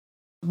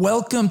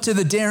Welcome to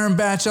the Darren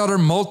Batchelder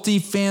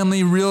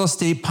Multifamily Real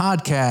Estate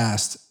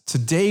Podcast.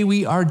 Today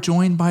we are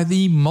joined by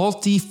the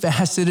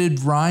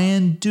multifaceted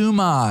Ryan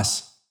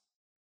Dumas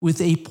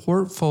with a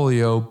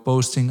portfolio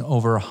boasting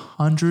over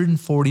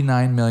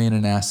 $149 million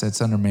in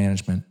assets under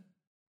management.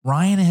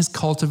 Ryan has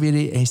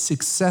cultivated a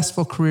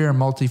successful career in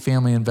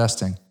multifamily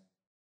investing.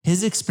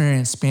 His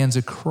experience spans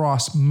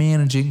across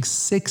managing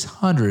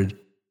 600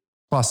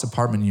 plus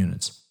apartment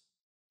units,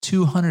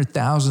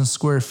 200,000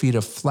 square feet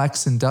of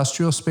flex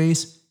industrial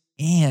space,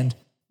 and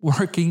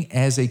working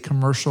as a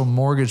commercial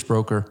mortgage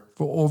broker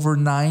for over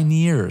 9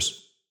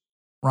 years.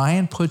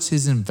 Ryan puts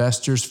his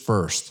investors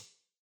first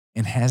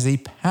and has a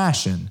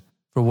passion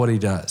for what he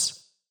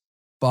does.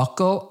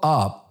 Buckle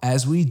up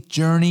as we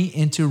journey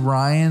into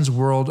Ryan's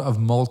world of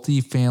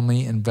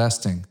multifamily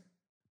investing.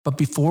 But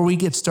before we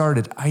get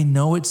started, I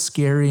know it's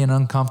scary and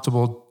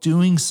uncomfortable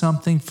doing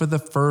something for the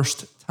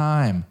first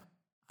time.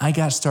 I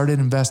got started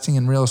investing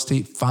in real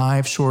estate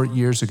 5 short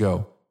years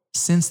ago.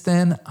 Since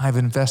then, I've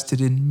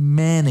invested in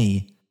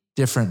many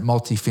different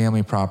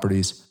multifamily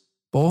properties,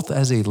 both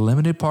as a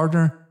limited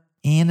partner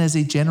and as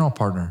a general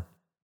partner.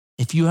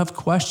 If you have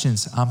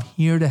questions, I'm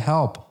here to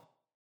help.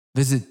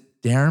 Visit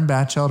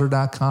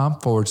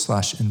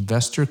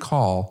darrenbatchelder.com/investor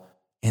call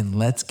and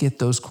let's get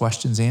those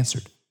questions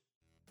answered.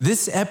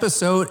 This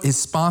episode is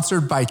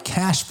sponsored by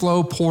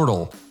Cashflow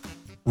Portal,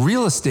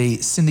 real estate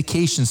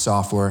syndication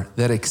software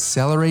that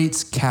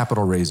accelerates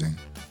capital raising.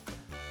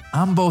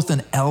 I'm both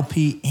an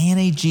LP and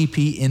a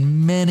GP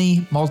in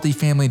many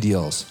multifamily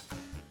deals.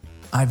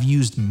 I've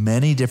used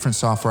many different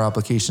software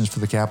applications for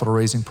the capital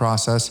raising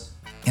process,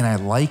 and I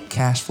like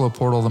Cashflow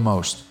Portal the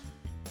most.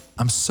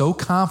 I'm so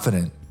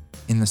confident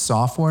in the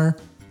software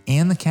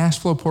and the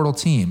Cashflow Portal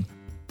team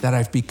that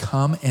I've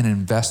become an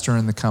investor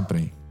in the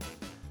company.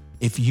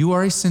 If you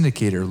are a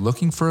syndicator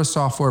looking for a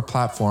software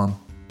platform,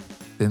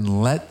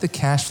 then let the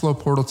Cashflow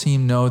Portal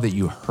team know that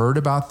you heard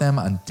about them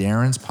on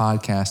Darren's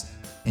podcast,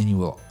 and you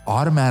will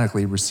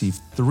automatically receive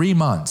 3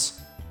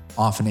 months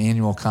off an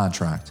annual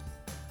contract.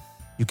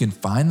 You can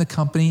find the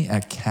company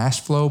at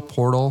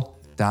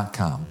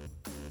cashflowportal.com.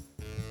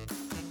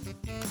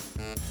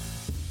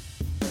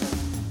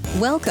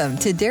 Welcome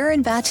to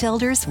Darren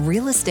Batchelder's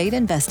Real Estate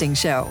Investing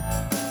Show.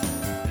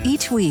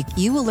 Each week,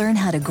 you will learn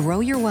how to grow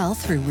your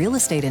wealth through real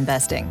estate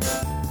investing.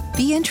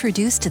 Be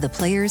introduced to the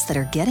players that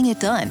are getting it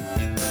done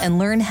and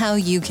learn how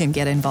you can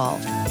get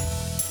involved.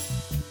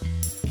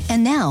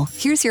 And now,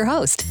 here's your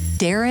host,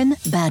 Darren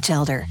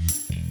Batchelder.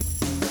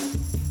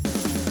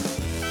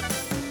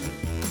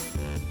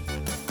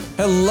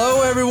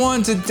 Hello,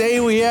 everyone.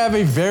 Today we have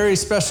a very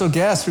special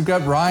guest. We've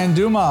got Ryan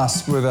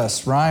Dumas with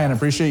us. Ryan, I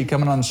appreciate you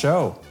coming on the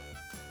show.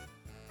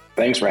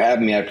 Thanks for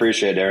having me. I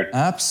appreciate it, Darren.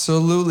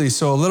 Absolutely.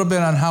 So a little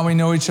bit on how we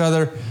know each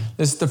other.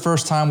 This is the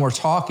first time we're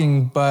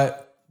talking, but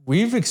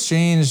we've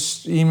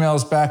exchanged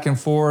emails back and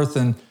forth,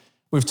 and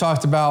we've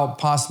talked about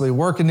possibly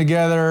working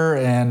together.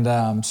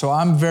 And so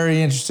I'm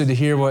very interested to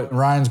hear what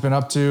Ryan's been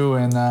up to.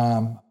 And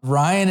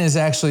Ryan is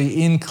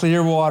actually in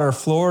Clearwater,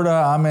 Florida.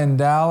 I'm in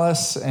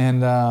Dallas,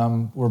 and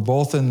we're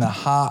both in the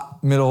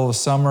hot middle of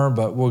summer,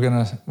 but we're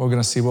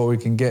gonna see what we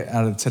can get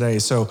out of today.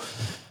 So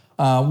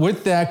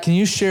with that, can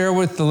you share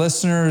with the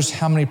listeners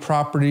how many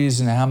properties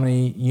and how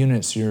many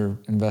units you're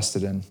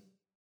invested in?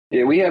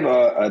 Yeah, we have,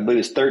 I believe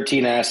it's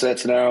 13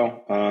 assets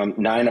now,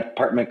 9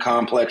 apartment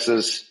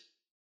complexes,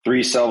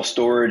 3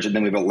 self-storage, and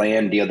then we have a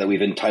land deal that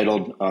we've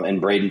entitled in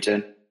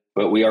Bradenton.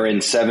 But we are in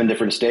 7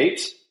 different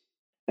states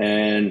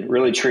and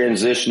really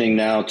transitioning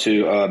now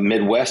to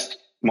Midwest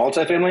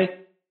multifamily,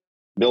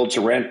 build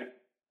to rent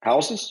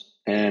houses,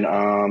 and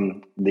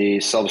the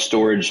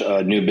self-storage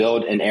new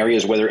build in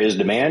areas where there is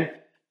demand,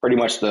 pretty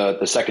much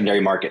the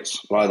secondary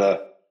markets. A lot of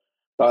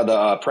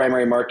the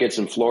primary markets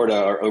in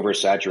Florida are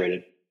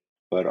oversaturated.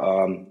 But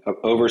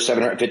over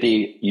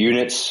 750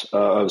 units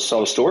of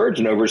self-storage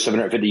and over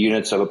 750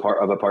 units of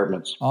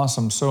apartments.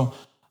 Awesome. So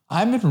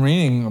I've been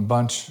reading a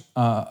bunch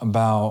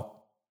about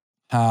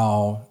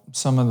how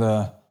some of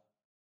the,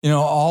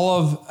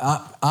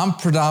 I'm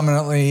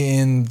predominantly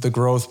in the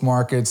growth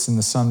markets in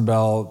the Sun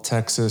Belt,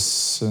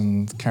 Texas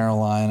and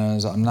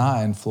Carolinas. I'm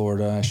not in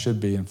Florida. I should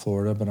be in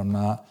Florida, but I'm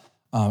not.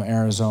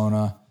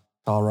 Arizona,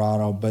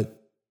 Colorado.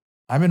 But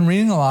I've been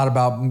reading a lot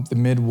about the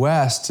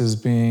Midwest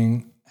as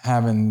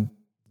having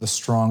the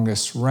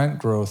strongest rent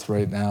growth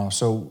right now.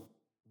 So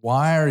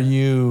why are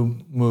you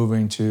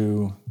moving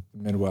to the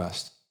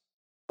Midwest?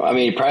 I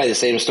mean, probably the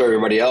same story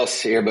everybody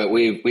else here, but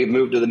we've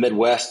moved to the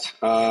Midwest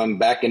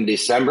back in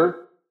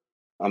December.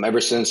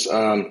 Ever since,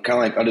 kind of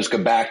like, I'll just go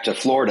back to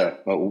Florida.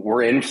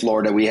 We're in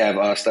Florida. We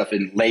have stuff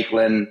in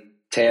Lakeland,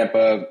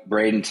 Tampa,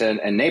 Bradenton,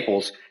 and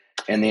Naples,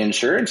 and the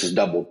insurance has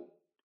doubled.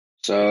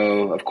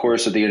 So, of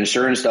course, if the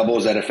insurance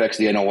doubles, that affects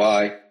the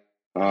NOI.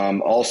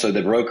 Also,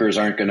 the brokers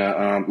aren't going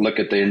to look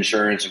at the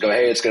insurance and go,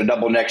 hey, it's going to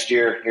double next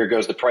year. Here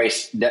goes the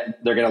price. They're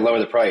going to lower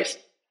the price.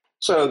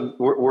 So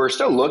we're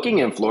still looking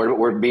in Florida, but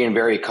we're being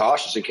very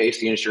cautious in case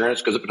the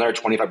insurance goes up another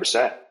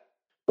 25%.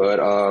 But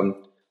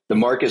the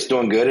market's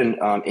doing good in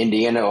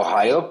Indiana,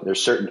 Ohio. There's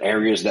certain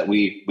areas that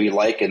we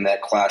like in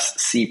that class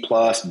C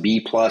plus, B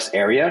plus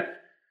area.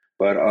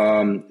 But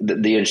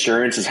the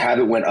insurances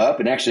haven't went up.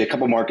 And actually a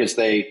couple markets,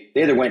 they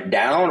either went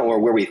down or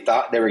where we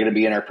thought they were going to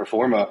be in our pro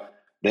forma,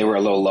 they were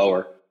a little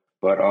lower.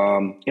 But,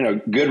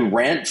 good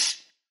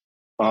rents.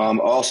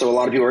 Also, a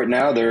lot of people right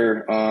now,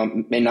 they're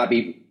may not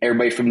be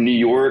everybody from New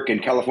York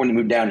and California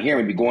moved down here,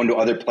 maybe going to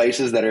other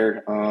places that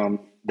are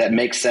that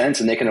make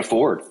sense and they can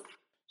afford.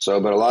 So,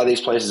 but a lot of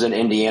these places in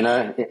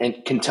Indiana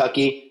and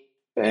Kentucky,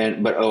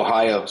 but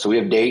Ohio. So we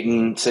have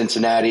Dayton,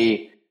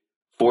 Cincinnati,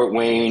 Fort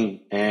Wayne,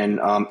 and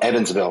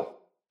Evansville.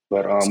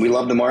 But we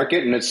love the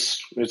market, and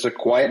it's a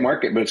quiet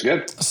market, but it's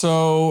good.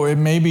 So it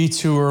may be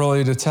too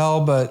early to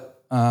tell,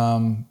 but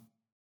in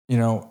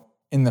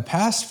the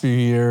past few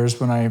years,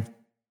 when I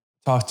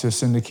talked to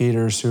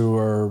syndicators who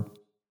are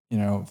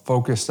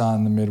focused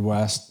on the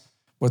Midwest,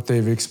 what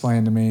they've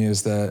explained to me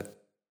is that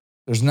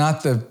there's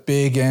not the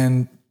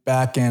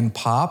back end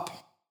pop,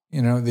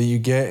 that you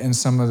get in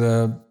some of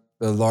the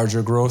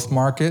larger growth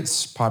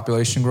markets,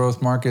 population growth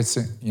markets,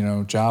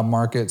 job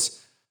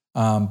markets,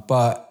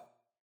 but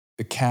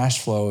the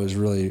cash flow is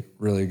really,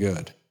 really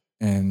good.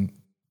 And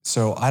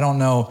so I don't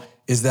know,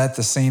 is that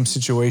the same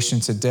situation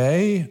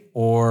today,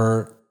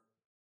 or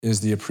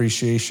is the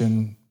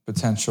appreciation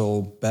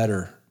potential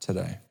better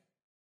today?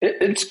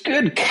 It's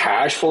good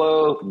cash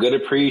flow, good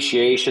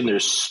appreciation.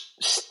 There's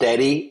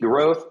steady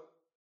growth.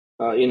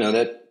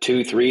 That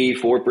 2, 3,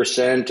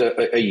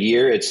 4% a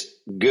year. It's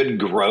good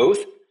growth,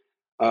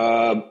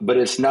 but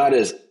it's not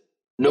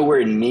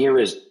nowhere near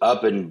as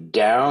up and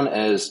down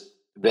as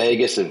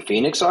Vegas and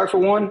Phoenix are. For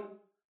one,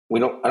 I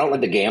don't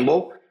like to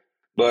gamble,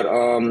 but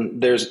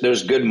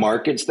there's good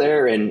markets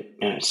there. And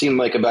it seemed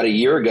like about a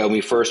year ago when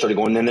we first started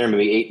going in there,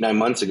 maybe 8, 9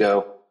 months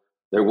ago,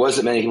 there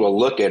wasn't many people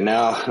looking.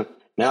 Now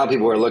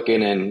people are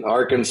looking in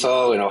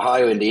Arkansas and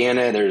Ohio,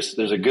 Indiana. There's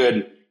a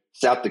good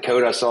South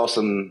Dakota. I saw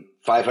some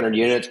 500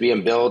 units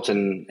being built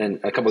and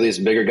a couple of these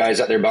bigger guys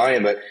out there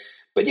buying, but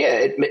yeah,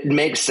 it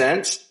makes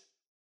sense.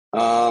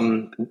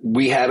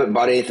 We haven't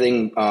bought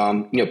anything,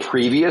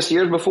 previous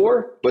years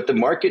before, but the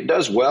market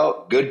does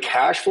well, good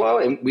cash flow.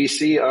 And we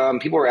see,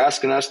 people are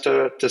asking us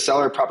to sell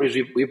our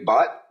properties we've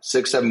bought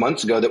 6, 7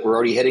 months ago that we're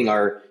already hitting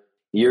our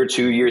year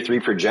 2, year 3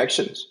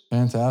 projections.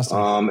 Fantastic.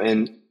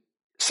 And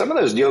some of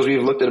those deals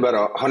we've looked at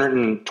about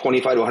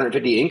 125 to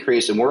 150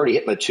 increase, and we're already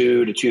hitting a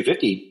 2 to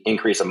 250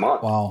 increase a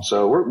month. Wow.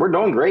 So we're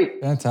doing great.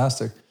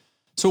 Fantastic.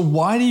 So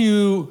why do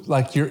you,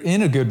 you're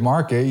in a good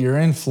market, you're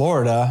in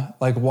Florida,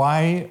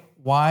 why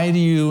do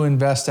you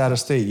invest out of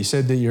state? You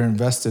said that you're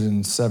invested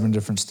in 7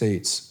 different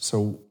states.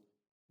 So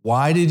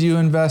why did you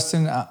invest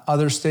in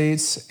other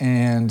states,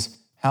 and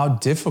how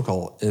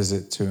difficult is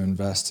it to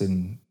invest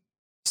in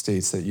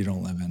states that you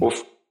don't live in? Well,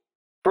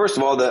 first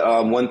of all,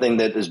 the one thing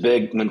that is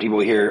big when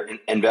people hear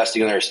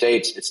investing in other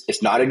states,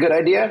 it's not a good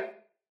idea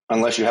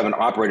unless you have an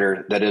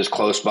operator that is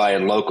close by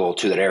and local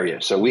to that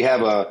area. So we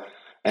have a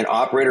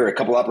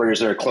couple operators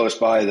that are close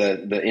by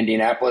the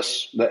Indiana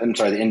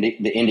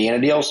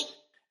deals,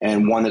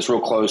 and one that's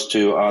real close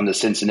to the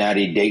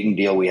Cincinnati Dayton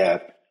deal we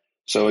have.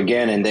 So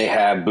again, and they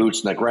have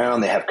boots in the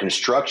ground, they have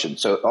construction.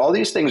 So all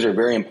these things are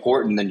very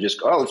important than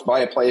just, let's buy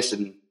a place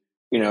and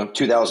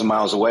 2,000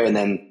 miles away, and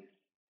then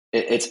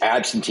it's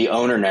absentee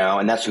owner now,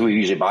 and that's who we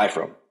usually buy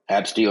from,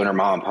 absentee owner,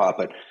 mom and pop.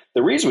 But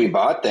the reason we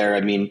bought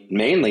there,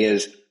 mainly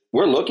is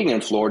we're looking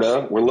in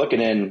Florida, we're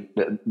looking in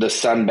the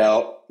Sun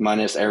Belt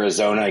minus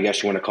Arizona, I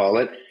guess you want to call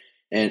it,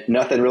 and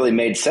nothing really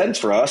made sense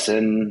for us.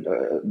 And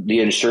the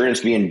insurance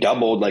being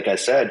doubled, like I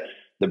said,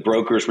 the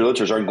brokers,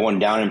 realtors aren't going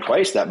down in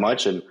price that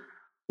much, and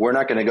we're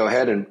not going to go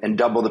ahead and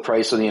double the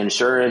price of the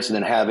insurance and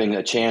then having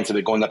a chance of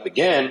it going up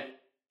again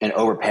and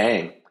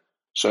overpaying.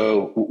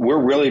 So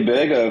we're really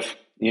big of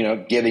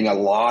giving a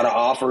lot of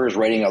offers,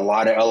 writing a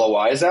lot of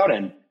LOIs out,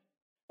 and,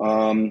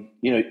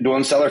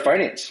 doing seller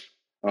finance.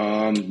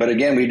 But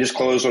again, we just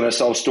closed on a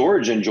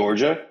self-storage in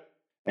Georgia,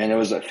 and it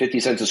was at 50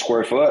 cents a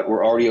square foot.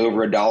 We're already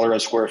over $1 a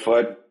square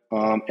foot,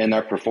 and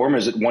our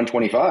performance at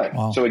 125.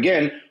 Wow. So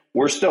again,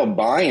 we're still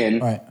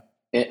buying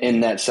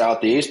in that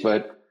Southeast,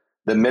 but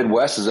the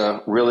Midwest is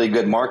a really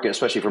good market,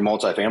 especially for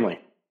multifamily.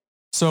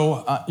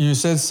 So you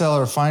said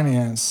seller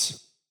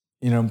finance,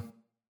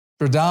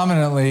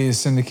 predominantly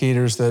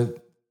syndicators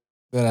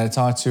that I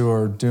talk to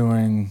are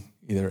doing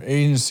either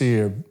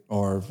agency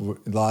or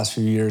the last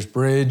few years,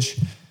 bridge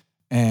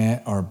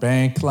or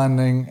bank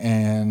lending.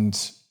 And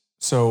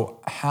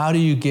so how do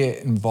you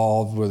get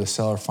involved with a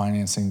seller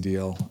financing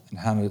deal, and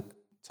how to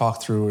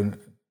talk through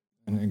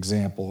an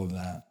example of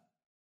that?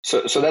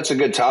 So that's a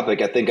good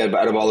topic. I think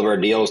out of all of our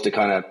deals, to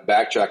kind of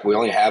backtrack, we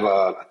only have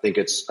I think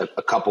it's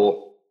a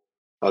couple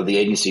of the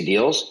agency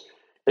deals.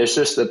 It's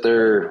just that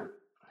their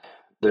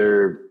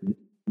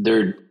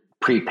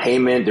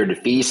prepayment, their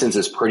defeasance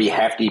is pretty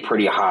hefty,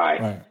 pretty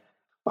high.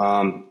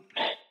 Right.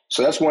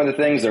 So that's one of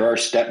the things. There are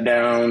step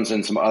downs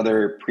and some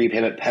other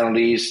prepayment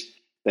penalties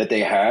that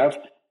they have.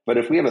 But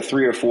if we have a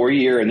 3 or 4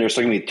 year and there's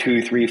still going to be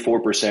 2, 3,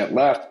 4%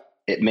 left,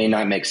 it may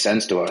not make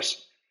sense to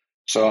us.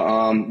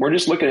 So we're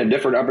just looking at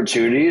different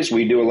opportunities.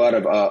 We do a lot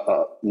of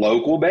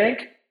local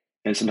bank,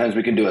 and sometimes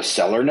we can do a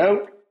seller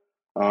note.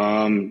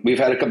 We've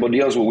had a couple of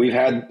deals where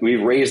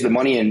we've raised the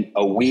money in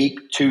a week,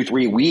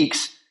 2-3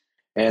 weeks,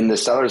 and the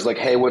seller's like,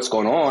 "Hey, what's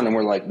going on?" And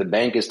we're like, "The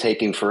bank is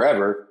taking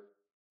forever.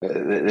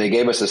 They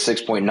gave us a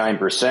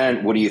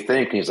 6.9%. What do you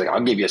think?" And he's like,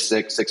 "I'll give you a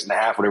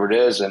 6.5, whatever it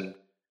is." And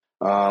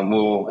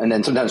and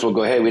then sometimes we'll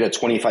go, "Hey, we had a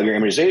 25-year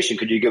amortization.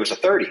 Could you give us a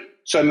 30?"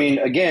 So, I mean,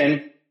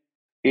 again,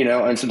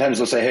 and sometimes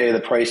they'll say, "Hey, the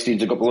price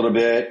needs to go up a little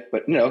bit,"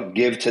 but,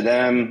 give to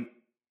them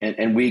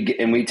and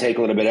we take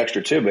a little bit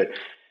extra too. But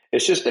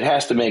it's just, it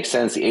has to make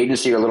sense. The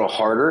agency are a little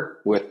harder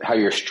with how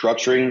you're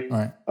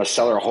structuring a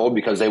seller hold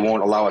because they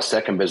won't allow a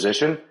second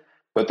position.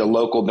 But the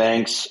local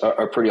banks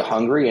are pretty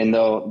hungry, and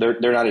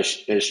they're not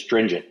as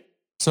stringent.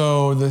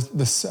 So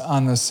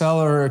on the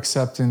seller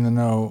accepting the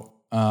note,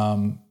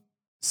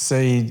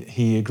 say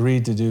he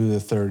agreed to do the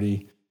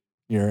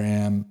 30-year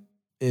AM,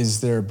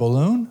 is there a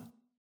balloon?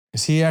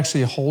 Is he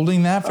actually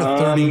holding that for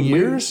 30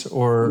 years?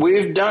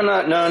 We've done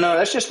no,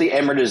 that's just the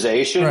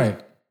amortization.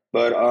 Right.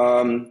 But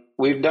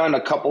we've done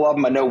a couple of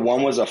them. I know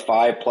one was a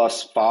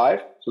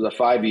 5+5, so the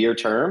 5-year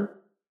term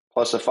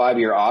plus a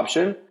 5-year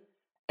option.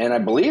 And I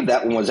believe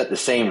that one was at the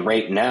same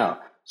rate now.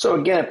 So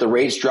again, if the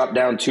rates drop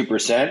down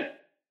 2%,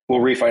 we'll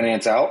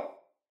refinance out.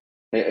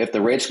 If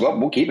the rates go up,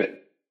 we'll keep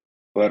it.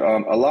 But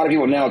a lot of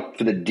people now,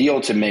 for the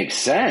deal to make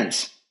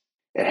sense,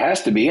 it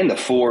has to be in the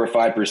 4 or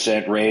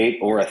 5% rate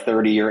or a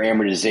 30-year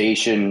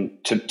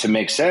amortization to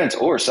make sense.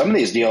 Or some of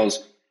these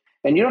deals,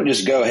 and you don't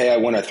just go, "Hey, I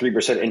want a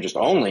 3% interest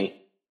only,"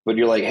 but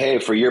you're like, "Hey,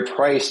 for your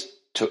price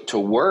to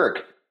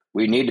work,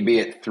 we need to be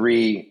at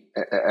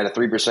a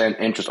 3%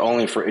 interest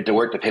only for it to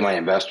work to pay my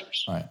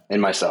investors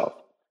and myself."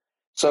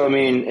 So, I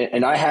mean,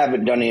 and I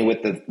haven't done any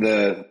with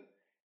the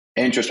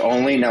interest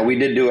only. Now, we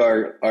did do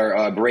our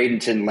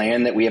Bradenton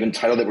land that we have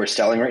entitled that we're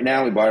selling right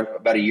now. We bought it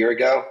about a year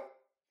ago,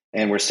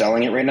 and we're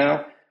selling it right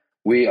now.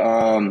 We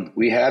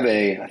have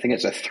I think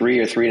it's a 3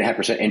 or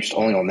 3.5% interest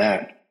only on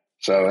that.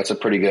 So that's a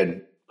pretty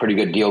good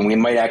deal. And we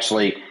might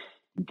actually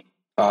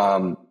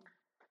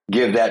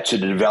give that to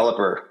the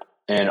developer,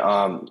 and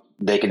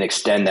they can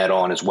extend that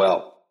on as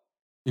well.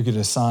 You could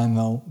assign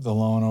the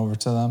loan over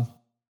to them?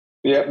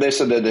 Yeah, they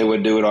said that they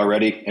would do it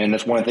already. And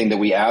that's one thing that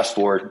we asked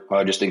for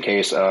just in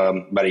case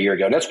about a year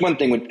ago. And that's one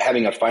thing with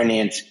having a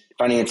financial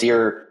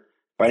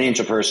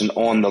person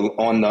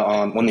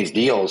on these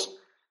deals.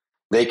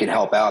 They can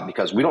help out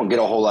because we don't get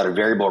a whole lot of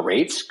variable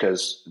rates,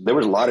 because there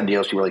was a lot of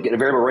deals people were like, "Get a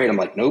variable rate." I'm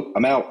like, "Nope,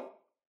 I'm out,"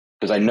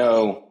 because I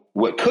know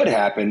what could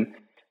happen.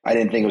 I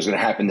didn't think it was going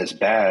to happen this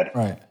bad.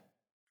 Right.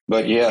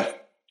 But yeah.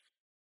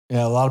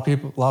 Yeah, a lot of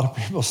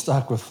people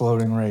stuck with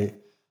floating rate.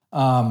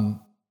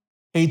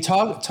 Hey,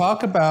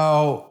 talk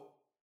about,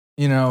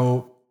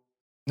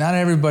 not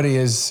everybody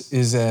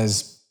is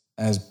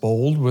as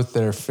bold with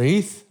their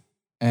faith,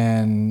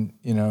 and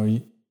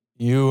you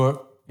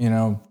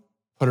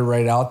put it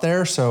right out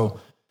there. So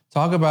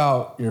talk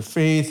about your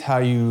faith, how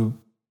you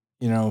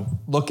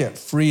look at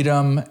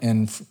freedom,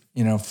 and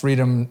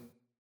freedom.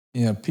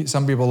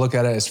 Some people look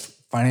at it as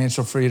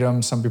financial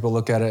freedom. Some people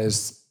look at it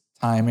as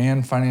time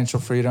and financial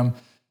freedom.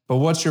 But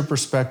what's your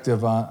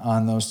perspective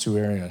on those two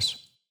areas?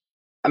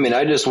 I mean,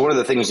 one of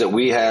the things that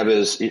we have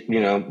is,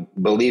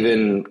 believe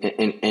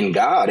in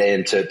God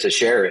and to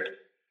share it.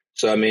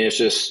 So, I mean, it's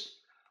just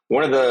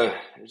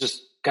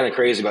kind of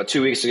crazy. About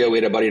 2 weeks ago, we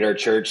had a buddy at our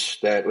church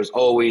that was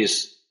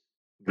always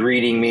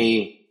greeting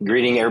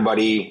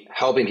everybody,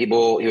 helping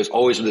people. He was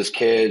always with his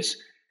kids,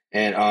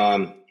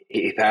 and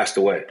he passed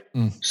away.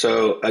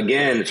 So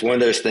again, it's one of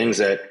those things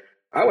that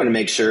I want to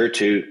make sure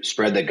to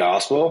spread the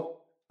gospel.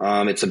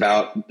 It's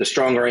about the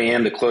stronger I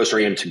am, the closer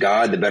I am to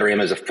God, the better I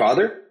am as a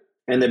father,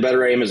 and the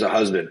better I am as a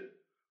husband.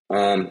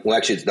 Well,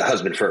 actually, it's the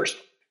husband first,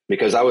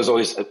 because I was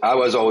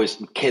always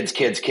kids,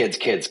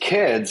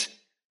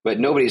 but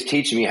nobody's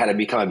teaching me how to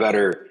become a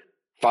better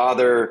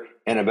father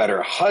and a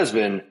better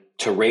husband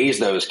to raise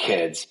those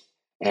kids.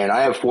 And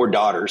I have 4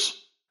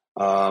 daughters.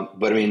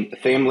 But I mean,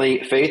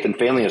 faith and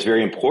family is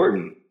very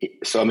important.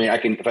 So, I mean,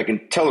 if I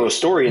can tell a little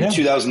story, in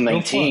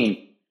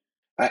 2019,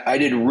 I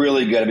did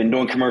really good. I've been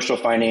doing commercial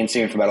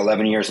financing for about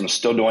 11 years. I'm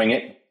still doing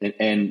it.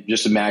 And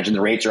just imagine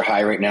the rates are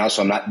high right now,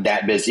 so I'm not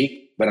that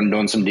busy, but I'm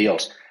doing some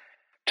deals.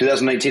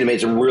 2019, I made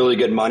some really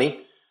good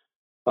money.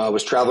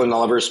 Was traveling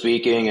all over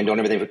speaking and doing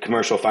everything for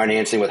commercial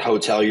financing with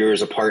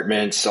hoteliers,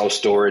 apartments,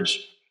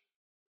 self-storage.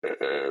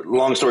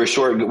 Long story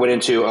short, went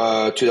into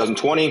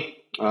 2020.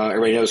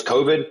 Everybody knows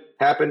COVID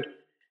happened.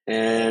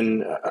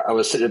 And I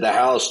was sitting at the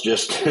house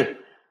just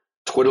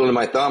twiddling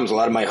my thumbs. A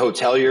lot of my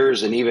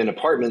hoteliers and even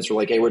apartments were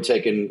like, "Hey, we're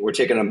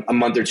taking a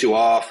month or 2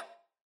 off."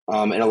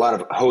 And a lot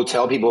of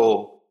hotel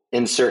people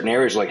in certain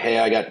areas were like, "Hey,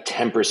 I got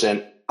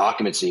 10%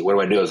 occupancy. What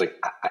do I do?" I was like,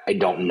 I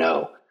don't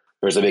know.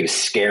 There's a big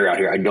scare out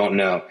here. I don't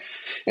know.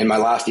 And my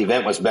last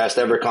event was Best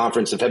Ever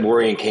Conference in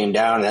February and came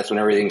down. And that's when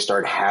everything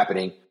started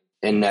happening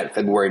in that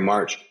February,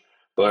 March.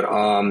 But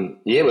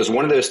it was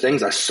one of those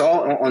things I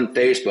saw on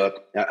Facebook.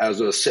 I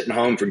was sitting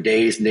home for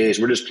days and days.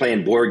 We're just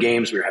playing board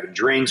games. We were having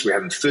drinks. We were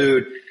having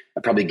food.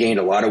 I probably gained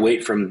a lot of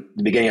weight from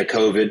the beginning of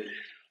COVID,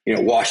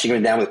 washing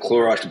it down with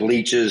Clorox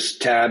bleaches,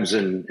 tabs,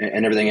 and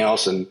everything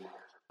else.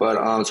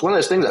 But it's one of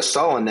those things I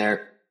saw in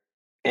there,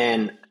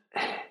 and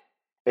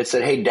it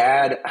said, "Hey,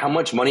 Dad, how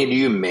much money do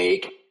you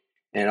make?"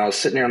 And I was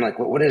sitting there, I'm like,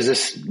 what is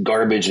this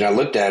garbage? And I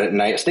looked at it,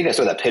 and I think I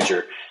saw that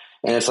picture,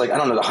 and it's like, I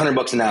don't know,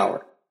 $100 an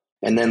hour.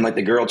 And then like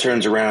the girl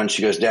turns around,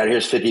 she goes, "Dad,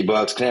 here's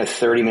 $50. Can I have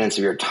 30 minutes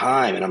of your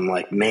time?" And I'm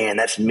like, man,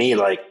 that's me.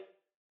 Like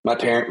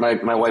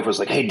my wife was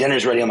like, "Hey,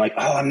 dinner's ready." I'm like,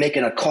 "Oh, I'm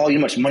making a call. You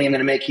know how much money I'm going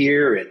to make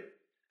here?"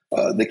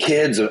 And the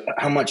kids,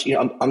 how much,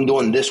 I'm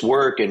doing this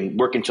work and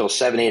working until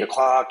 7, 8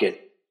 o'clock. And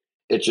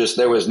it just,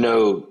 there was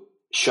no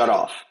shut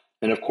off.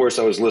 And of course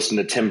I was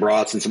listening to Tim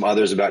Bratz and some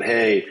others about,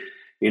 hey,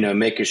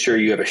 making sure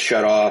you have a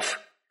shut off,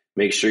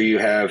 make sure you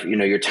have,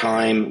 your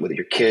time with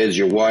your kids,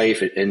 your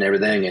wife, and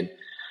everything. And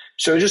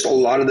so just a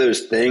lot of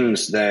those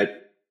things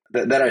that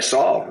I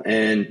saw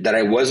and that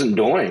I wasn't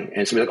doing.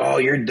 And somebody's like, "Oh,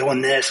 you're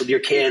doing this with your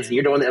kids and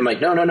you're doing that." I'm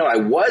like, no, I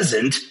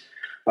wasn't.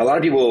 A lot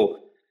of people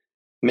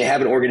may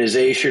have an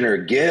organization or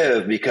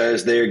give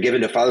because they're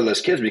given to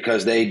fatherless kids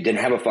because they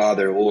didn't have a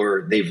father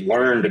or they've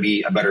learned to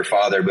be a better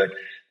father. But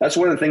that's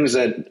one of the things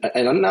that,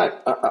 and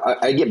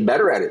I get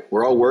better at it.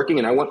 We're all working,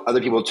 and I want other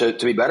people to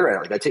be better at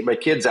it. Like I take my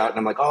kids out, and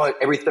I'm like, "Oh,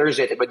 every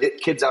Thursday I take my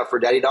kids out for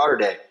daddy-daughter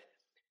day."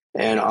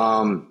 And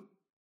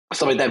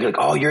something like that, be like,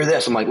 "Oh, you're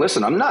this." I'm like,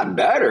 listen, I'm not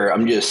better.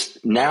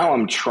 Now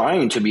I'm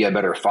trying to be a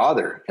better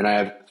father. And I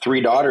have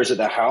 3 daughters at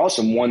the house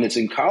and one that's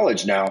in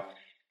college now.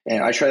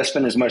 And I try to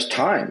spend as much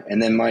time.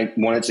 And then my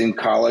one that's in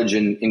college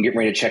and getting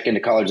ready to check into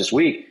college this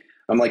week,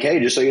 I'm like, "Hey,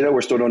 just so you know,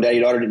 we're still doing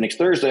daddy-daughter next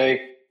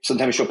Thursday.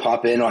 Sometimes she'll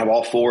pop in. I'll have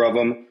all 4 of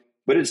them."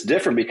 But it's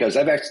different because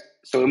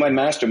so in my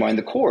mastermind,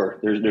 the core,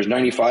 there's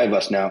 95 of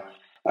us now.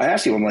 I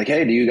asked people, I'm like,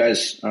 "Hey, do you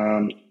guys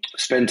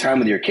spend time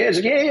with your kids?"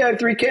 Like, "Yeah, I have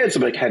 3 kids."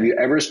 I'm like, "Have you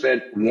ever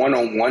spent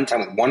one-on-one time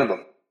with one of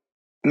them?"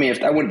 I mean,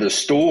 if I went to the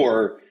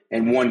store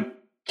and one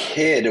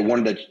kid or one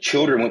of the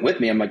children went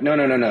with me, I'm like,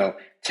 no.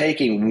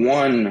 Taking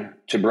one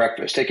to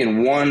breakfast,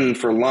 taking one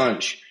for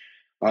lunch,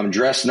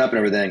 dressing up and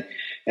everything.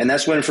 And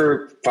that's when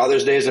for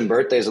Father's Days and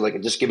birthdays, they're like,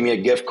 "Just give me a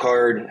gift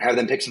card, have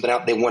them pick something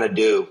out they want to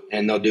do."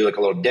 And they'll do like a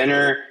little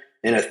dinner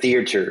and a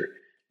theater,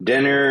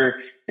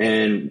 dinner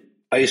and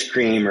ice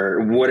cream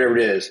or whatever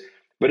it is.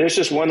 But it's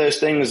just one of those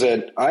things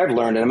that I've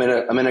learned. And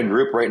I'm in a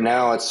group right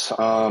now. It's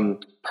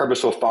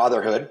Purposeful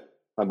Fatherhood.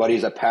 My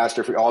buddy's a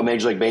pastor for all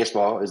Major League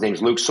Baseball. His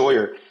name's Luke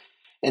Sawyer.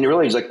 And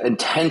really, he's like,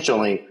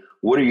 intentionally,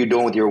 what are you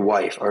doing with your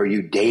wife? Are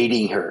you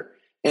dating her?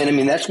 And I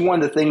mean, that's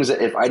one of the things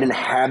that if I didn't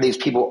have these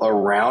people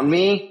around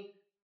me,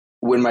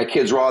 when my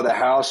kids were all at the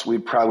house, we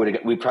probably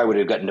would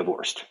have gotten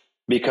divorced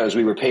because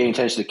we were paying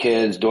attention to the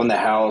kids, doing the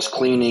house,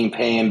 cleaning,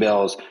 paying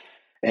bills.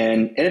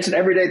 And it's an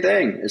everyday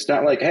thing. It's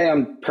not like, hey,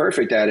 I'm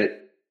perfect at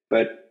it,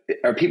 but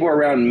are people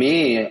around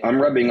me,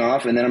 I'm rubbing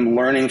off and then I'm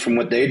learning from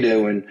what they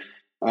do. And,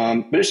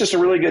 but it's just a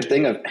really good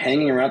thing of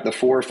hanging around the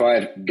 4 or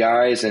 5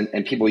 guys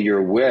and people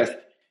you're with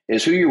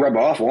is who you rub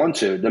off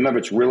onto. No matter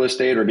if it's real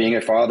estate or being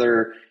a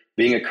father,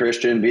 being a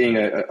Christian, being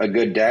a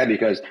good dad,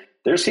 because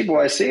there's people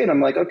I see and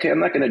I'm like, okay, I'm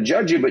not going to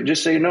judge you, but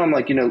just so you know, I'm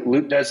like,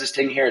 Luke does this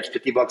thing here. It's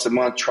 $50 a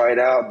month. Try it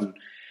out.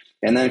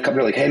 And then a couple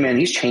are like, hey man,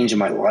 he's changing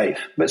my life.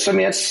 But so I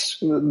mean,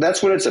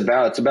 that's what it's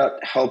about. It's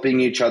about helping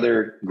each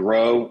other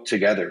grow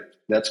together.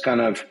 That's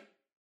kind of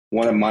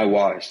one of my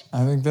whys.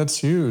 I think that's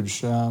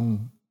huge. So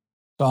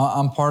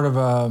I'm part of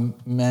a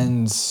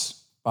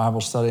men's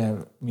Bible study.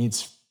 It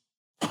meets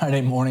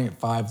Friday morning at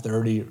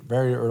 5:30,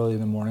 very early in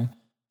the morning.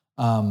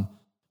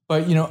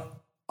 But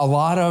a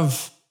lot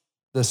of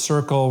the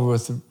circle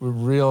with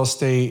real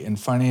estate and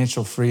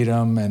financial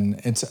freedom, and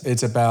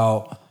it's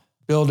about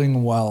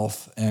building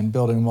wealth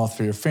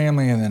for your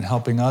family and then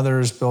helping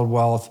others build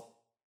wealth.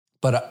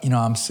 But,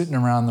 I'm sitting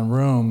around the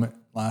room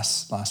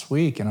last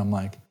week and I'm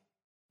like,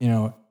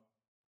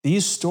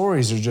 these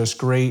stories are just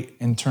great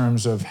in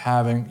terms of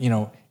having,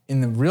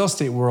 in the real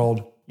estate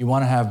world, you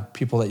want to have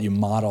people that you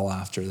model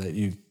after, that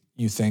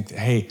you think,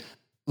 hey,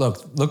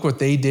 look what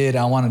they did.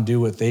 I want to do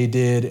what they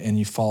did. And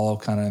you follow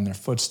kind of in their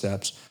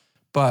footsteps.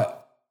 But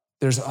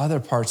there's other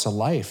parts of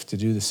life to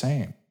do the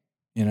same.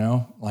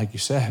 Like you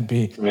said,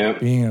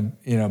 being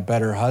a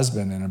better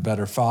husband and a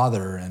better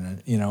father,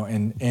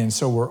 and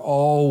so we're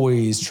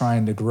always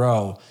trying to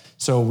grow.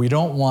 So we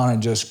don't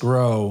want to just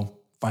grow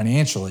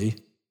financially,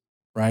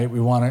 right?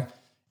 We want to,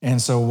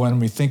 and so when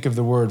we think of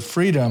the word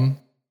freedom,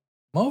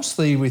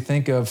 mostly we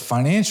think of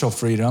financial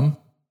freedom,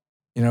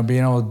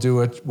 being able to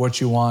do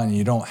what you want, and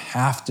you don't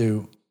have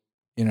to,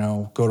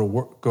 go to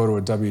work, go to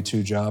a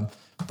W-2 job.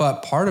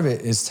 But part of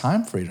it is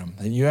time freedom,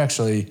 that you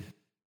actually,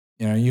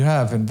 you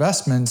have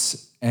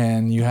investments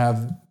and you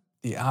have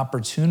the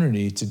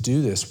opportunity to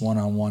do this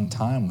one-on-one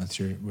time with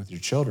your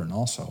children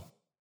also.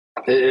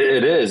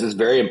 It is. It's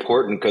very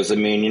important because, at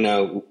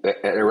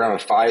around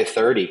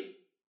 5:30,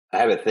 I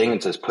have a thing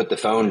that says put the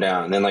phone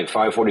down. And then like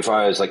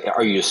 5:45 is like,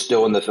 are you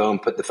still on the phone?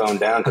 Put the phone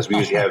down, because we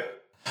usually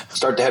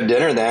start to have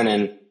dinner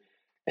then.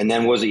 And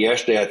then was it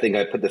yesterday? I think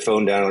I put the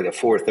phone down like at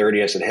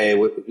 4:30. I said, hey,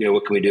 what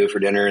can we do for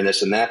dinner and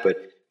this and that? But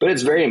But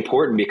it's very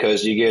important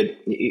because you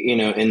get,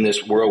 in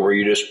this world where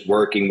you're just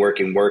working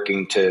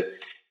to,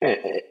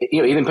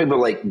 even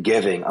people like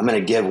giving. I'm going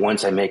to give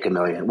once I make $1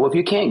 million. Well, if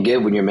you can't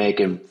give when you're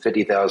making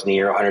 50,000 a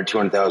year, 100,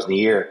 200,000 a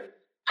year,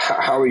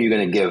 how are you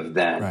going to give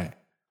then? Right.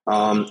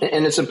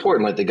 And it's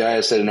important. Like the guy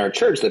I said in our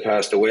church that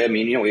passed away. I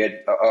mean, we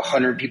had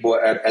 100 people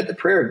at the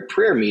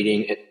prayer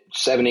meeting at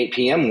 7, 8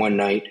 p.m. one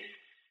night.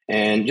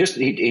 And just,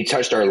 he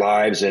touched our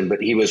lives.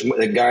 But he was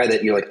the guy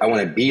that you're like, I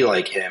want to be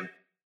like him.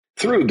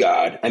 Through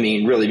God. I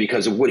mean, really,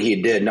 because of what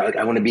he did. Not like,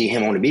 I want to be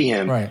him, I want to be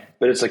him. Right.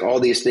 But it's like all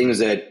these things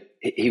that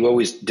he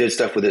always did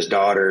stuff with his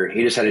daughter.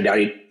 He just had a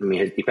daughter.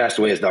 He passed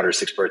away his daughter's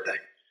 6th birthday.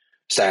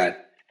 Sad.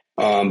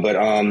 But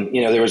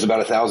there was about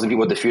 1,000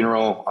 people at the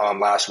funeral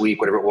last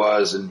week, whatever it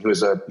was. And he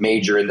was a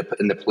major in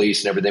the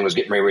police and everything, was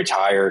getting ready to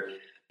retire.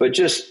 But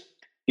just,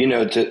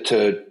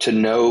 to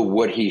know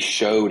what he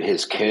showed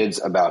his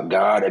kids about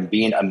God and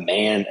being a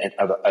man and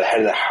a head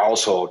of the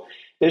household,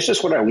 it's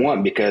just what I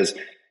want because,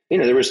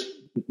 there was,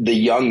 the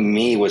young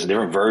me was a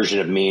different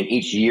version of me. And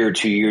each year,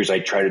 2 years, I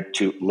tried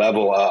to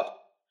level up.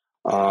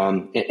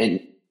 And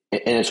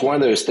it's one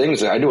of those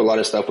things that I do a lot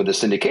of stuff with the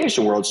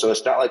syndication world. So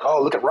it's not like,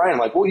 oh, look at Ryan. I'm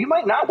like, well, you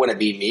might not want to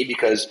be me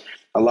because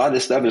a lot of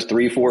this stuff is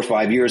 3, 4,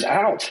 5 years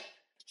out.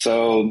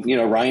 So,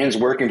 Ryan's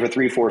working for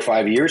 3, 4,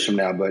 5 years from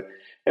now, but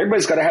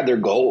everybody's got to have their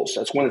goals.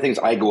 That's one of the things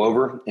I go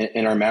over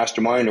in our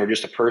mastermind, or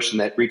just a person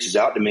that reaches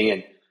out to me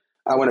and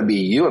I want to be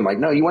you. I'm like,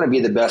 no, you want to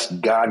be the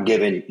best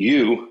God-given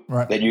you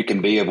right. that you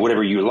can be of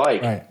whatever you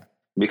like, right.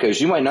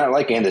 because you might not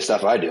like any of the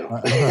stuff I do.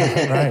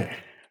 Right.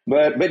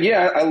 But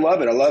yeah, I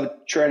love it. I love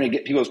trying to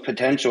get people's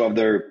potential of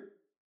their,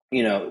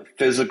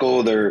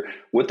 physical,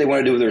 what they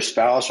want to do with their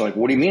spouse. Or like,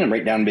 what do you mean? I'm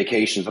right down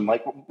vacations. I'm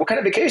like, what kind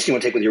of vacation do you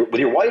want to take with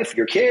your wife,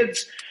 your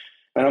kids?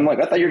 And I'm like,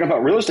 I thought you were talking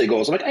about real estate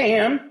goals. I'm like, I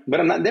am, but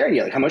I'm not there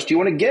yet. Like, how much do you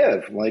want to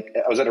give? Like,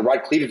 I was at a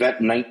Rod Cleve event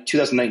in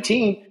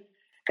 2019.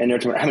 And they're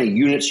talking about how many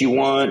units you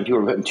want.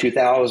 People were putting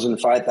 2,000,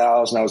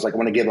 5,000. I was like, I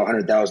want to give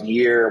 100,000 a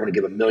year. I want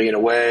to give $1 million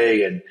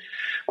away and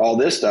all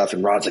this stuff.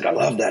 And Rod's like, I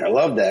love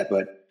that.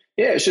 But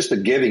yeah, it's just the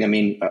giving. I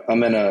mean,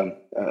 I'm in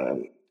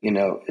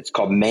it's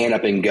called Man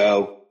Up and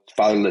Go,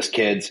 fatherless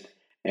kids.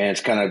 And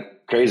it's kind of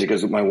crazy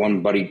because my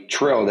one buddy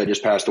Trill that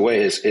just passed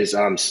away, his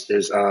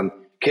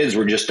kids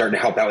were just starting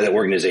to help out with that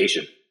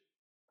organization.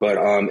 But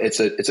it's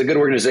a good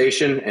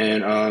organization,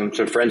 and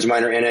some friends of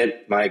mine are in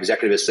it. My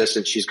executive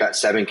assistant, she's got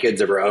 7 kids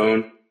of her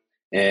own,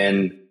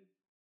 and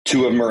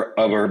 2 of them are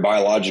of her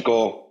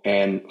biological,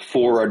 and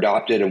 4 are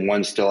adopted, and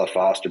 1's still a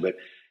foster. But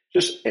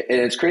and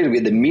it's crazy. We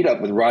had the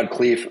meetup with Rod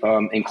Cleve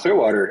in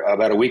Clearwater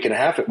about a week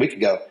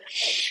ago,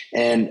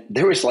 and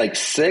there was like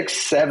 6,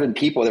 7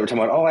 people that were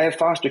talking about, oh, I have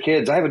foster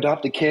kids, I have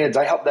adopted kids,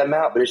 I help them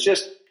out. But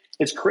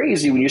it's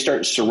crazy when you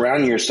start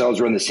surrounding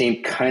yourselves around the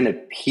same kind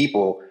of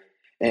people.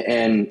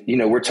 And,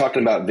 we're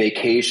talking about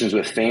vacations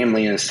with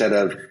family instead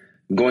of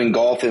going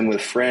golfing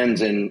with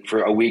friends and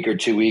for a week or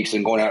 2 weeks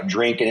and going out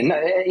drinking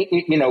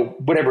and,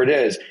 whatever it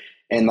is.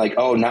 And like,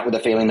 oh, not with the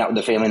family,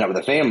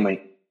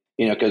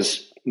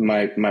 because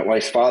my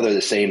wife's father,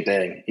 the same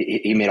thing.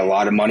 He made a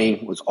lot of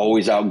money, was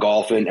always out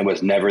golfing and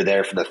was never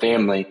there for the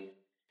family.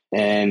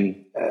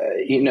 And,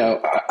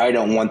 I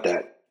don't want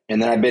that.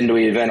 And then I've been to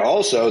an event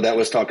also that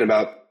was talking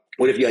about,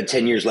 what if you had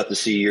 10 years left to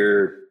see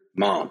your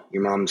mom?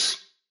 Your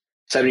mom's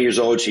 70 years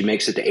old, she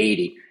makes it to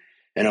 80.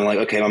 And I'm like,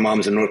 okay, my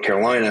mom's in North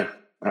Carolina.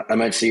 I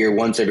might see her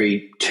once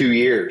every 2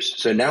 years.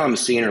 So now I'm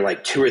seeing her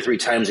like 2 or 3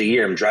 times a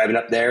year. I'm driving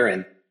up there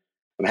and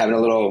I'm having a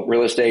little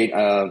real estate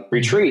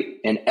retreat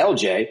in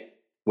LJ,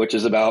 which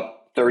is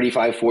about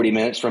 35, 40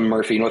 minutes from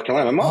Murphy, North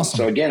Carolina. My mom. Awesome.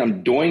 So again,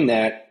 I'm doing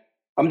that.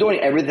 I'm doing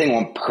everything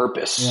on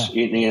purpose,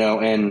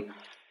 and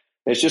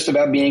it's just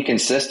about being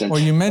consistent. Well,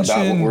 you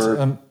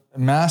mentioned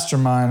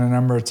mastermind a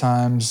number of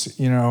times.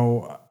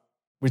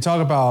 We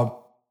talk about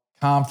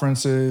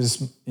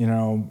conferences,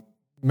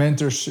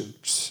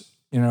 mentorships,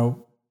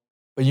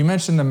 but you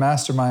mentioned the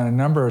mastermind a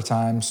number of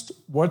times.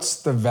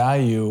 What's the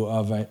value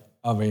of a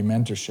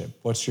mentorship?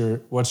 What's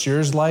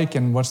yours like,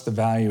 and what's the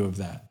value of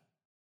that?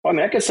 Well, I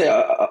mean, I could say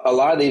a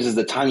lot of these is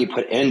the time you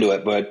put into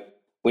it, but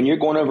when you're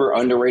going over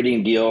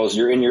underwriting deals,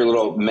 you're in your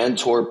little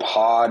mentor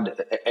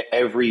pod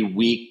every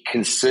week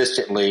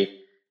consistently,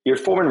 you're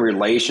forming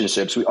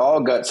relationships. We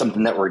all got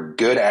something that we're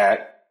good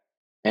at.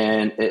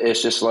 And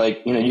it's just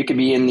like, you can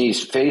be in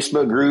these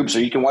Facebook groups, or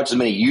you can watch as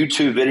many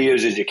YouTube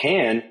videos as you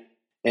can,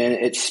 and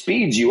it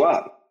speeds you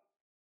up.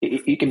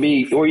 You can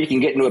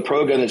get into a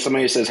program that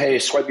somebody says, hey,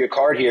 swipe your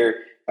card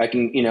here.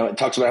 It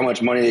talks about how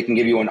much money they can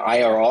give you on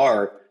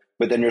IRR,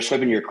 but then they're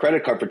swiping your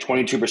credit card for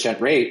 22%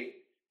 rate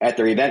at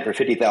their event for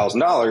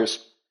 $50,000.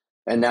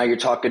 And now you're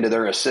talking to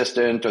their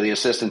assistant or the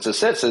assistant's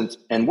assistant,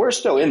 and we're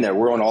still in there.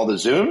 We're on all the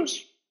Zooms.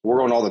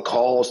 We're on all the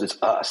calls.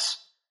 It's us.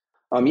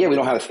 We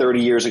don't have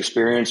 30 years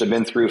experience. I've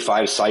been through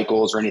 5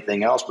 cycles or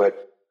anything else, but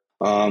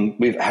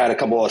we've had a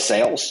couple of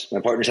sales.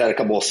 My partner's had a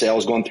couple of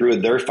sales going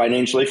through. They're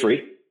financially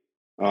free.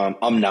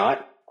 I'm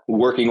not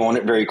working on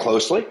it very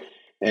closely.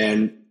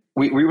 And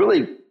we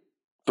really,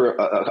 for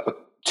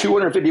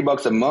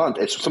 $250 a month,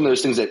 it's some of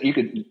those things that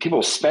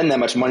people spend that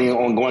much money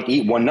on going to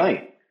eat one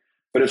night.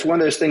 But it's one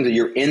of those things that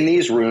you're in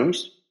these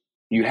rooms,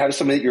 you have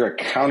somebody that you're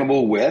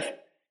accountable with,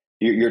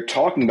 you're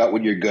talking about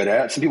what you're good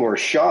at. Some people are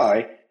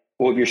shy.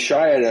 Well, if you're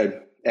shy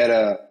at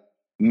a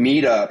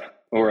meetup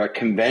or a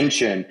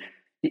convention,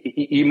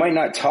 you might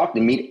not talk to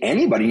meet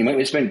anybody. You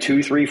might spend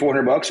 $200, $300,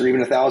 $400 or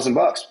even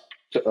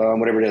 $1,000,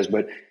 whatever it is.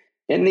 But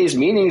in these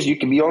meetings, you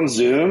can be on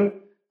Zoom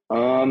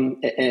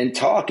and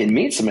talk and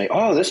meet somebody.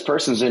 Oh, this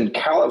person's in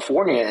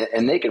California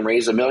and they can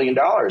raise $1 million.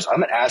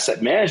 I'm at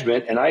asset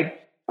management and I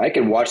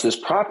can watch this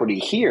property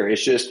here.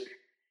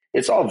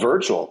 It's all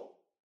virtual,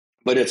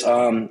 but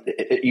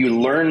you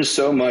learn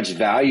so much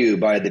value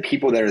by the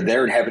people that are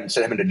there and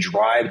instead of having to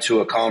drive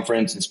to a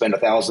conference and spend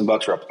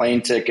 $1,000 for a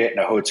plane ticket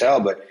and a hotel.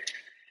 But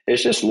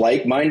it's just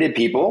like-minded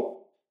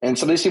people. And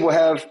some of these people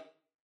have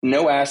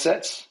no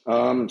assets.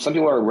 Some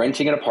people are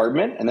renting an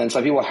apartment, and then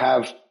some people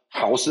have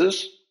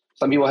houses.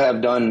 Some people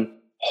have done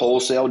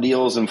wholesale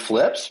deals and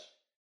flips.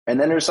 And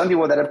then there's some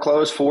people that have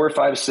closed 4,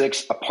 5,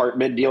 6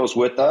 apartment deals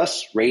with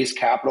us, raised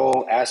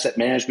capital, asset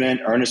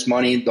management, earnest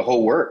money, the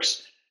whole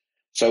works.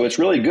 So it's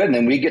really good. And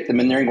then we get them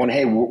in there and going,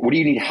 hey, what do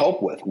you need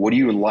help with? What do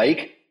you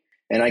like?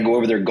 And I go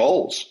over their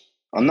goals.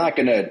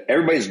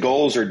 Everybody's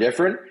goals are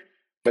different,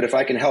 but if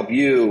I can help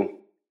you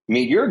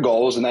meet your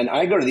goals, and then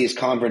I go to these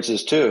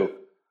conferences too.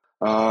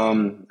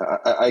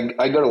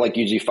 I go to like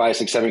usually 5,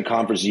 6, 7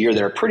 conferences a year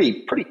that are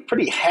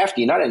pretty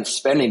hefty, not in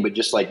spending, but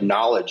just like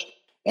knowledge.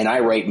 And I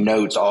write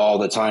notes all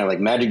the time. Like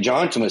Magic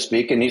Johnson was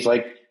speaking. He's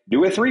like,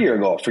 do a 3-year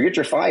goal. Forget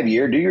your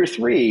 5-year, do your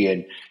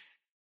 3.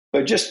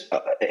 But just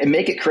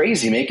make it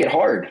crazy, make it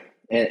hard.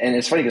 And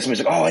it's funny because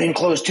somebody's like, oh, I didn't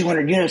close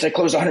 200 units. I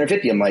closed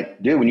 150. I'm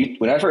like, dude,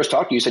 when I first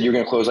talked to you, you said you were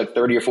going to close like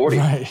 30 or 40.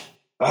 Right.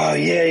 Oh,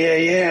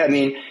 yeah. I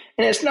mean,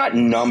 and it's not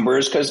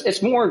numbers because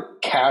it's more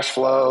cash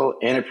flow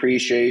and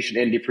appreciation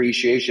and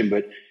depreciation,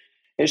 but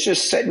it's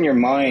just setting your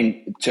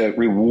mind to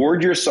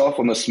reward yourself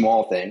on the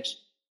small things,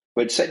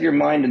 but set your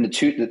mind in the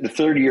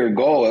 30-year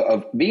goal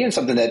of being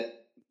something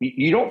that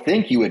you don't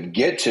think you would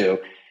get to.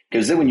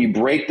 Because then when you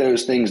break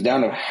those things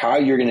down of how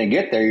you're going to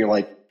get there, you're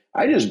like,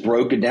 I just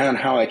broke it down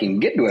how I can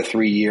get to a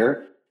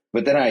 3-year,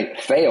 but then I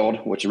failed,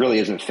 which really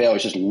isn't fail.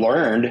 It's just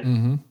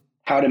learned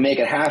how to make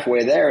it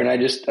halfway there. And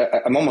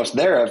I'm almost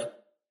there.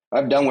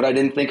 I've done what I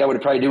didn't think I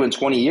would probably do in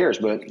 20 years,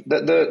 but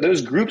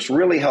those groups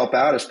really help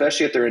out,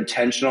 especially if they're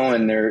intentional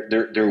and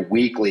they're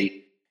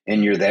weekly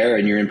and you're there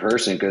and you're in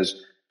person. Because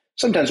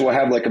sometimes we'll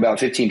have like about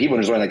 15 people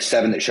and there's only like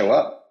 7 that show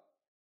up.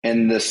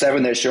 And the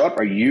 7 that show up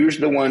are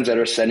usually the ones that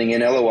are sending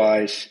in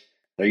LOIs.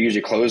 They're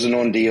usually closing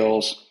on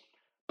deals.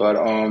 But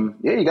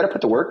you got to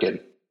put the work in.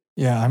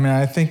 Yeah, I mean,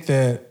 I think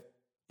that,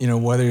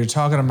 whether you're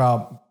talking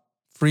about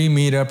free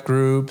meetup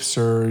groups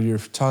or you're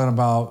talking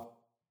about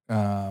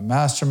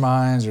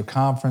masterminds or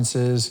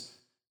conferences,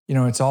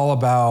 it's all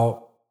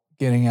about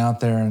getting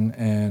out there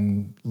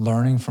and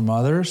learning from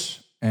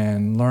others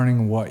and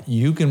learning what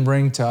you can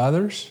bring to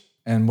others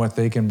and what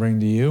they can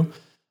bring to you.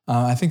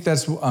 I think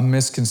that's a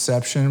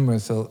misconception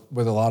with a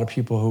lot of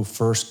people who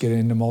first get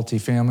into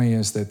multifamily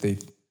is that they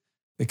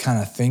kind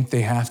of think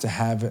they have to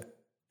have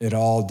it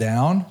all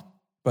down.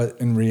 But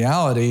in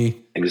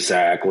reality,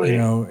 exactly,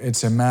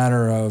 it's a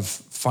matter of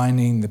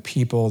finding the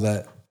people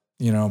that,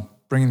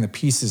 bringing the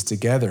pieces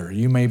together.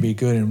 You may be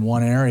good in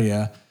one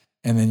area,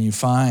 and then you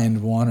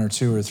find 1 or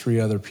 2 or 3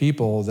 other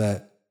people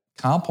that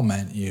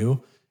complement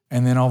you.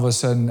 And then all of a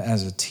sudden,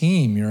 as a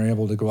team, you're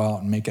able to go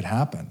out and make it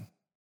happen.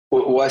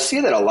 Well, I see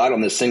that a lot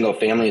on the single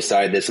family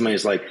side that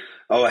somebody's like,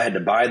 oh, I had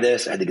to buy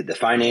this. I had to get the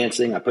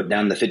financing. I put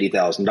down the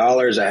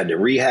 $50,000. I had to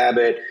rehab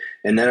it.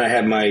 And then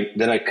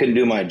I couldn't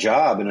do my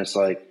job. And it's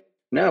like,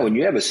 no, when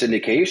you have a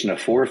syndication of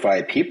 4 or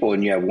 5 people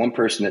and you have one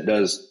person that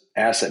does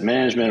asset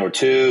management or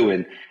 2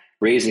 and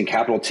raising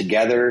capital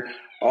together,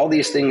 all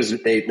these things,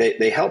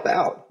 they help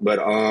out. But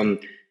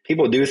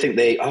people do think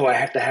I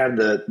have to have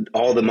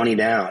all the money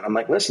down. I'm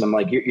like, listen,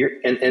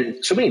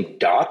 and so many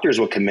doctors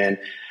will come in.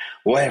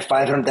 Well, I have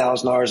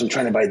 $500,000. I'm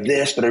trying to buy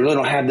this, but I really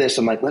don't have this.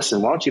 I'm like,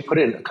 listen, why don't you put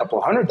in a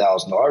couple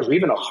 $100,000 or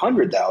even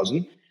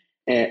 $100,000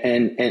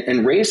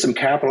 and raise some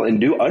capital and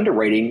do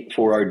underwriting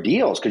for our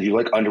deals because you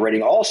like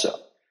underwriting also.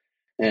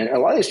 And a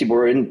lot of these people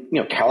are in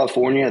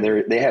California.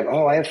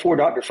 I have 4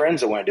 doctor friends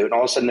that want to do it, and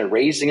all of a sudden they're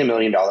raising $1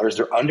 million.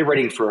 They're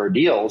underwriting for our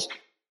deals,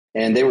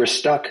 and they were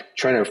stuck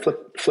trying to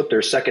flip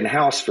their second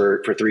house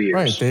for 3 years.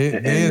 Right, they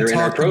had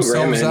talked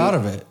themselves out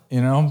of it.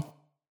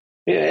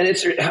 Yeah,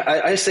 and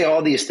I say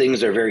all these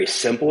things are very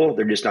simple.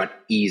 They're just not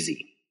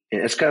easy.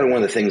 And it's kind of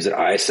one of the things that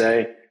I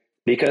say,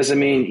 because,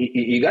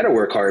 you got to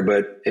work hard.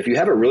 But if you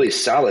have a really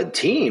solid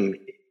team,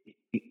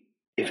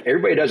 if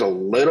everybody does a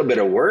little bit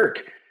of work,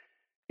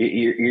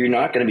 you're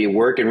not going to be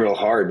working real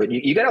hard. But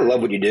you got to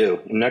love what you do.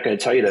 I'm not going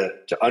to tell you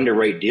to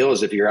underwrite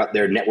deals if you're out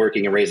there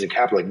networking and raising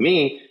capital like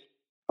me.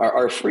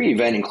 Our free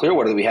event in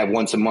Clearwater that we have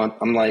once a month,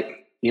 I'm like,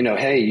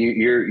 hey,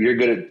 you're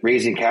good at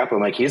raising capital.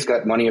 I'm like, he's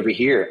got money over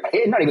here.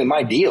 It's not even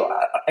my deal.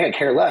 I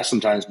care less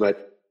sometimes,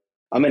 but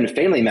I'm in a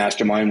family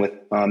mastermind with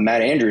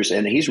Matt Andrews,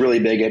 and he's really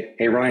big at,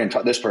 hey, Ryan,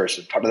 talk to this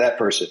person, talk to that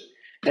person.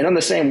 And I'm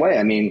the same way.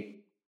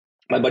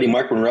 My buddy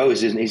Mark Monroe,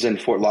 he's in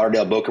Fort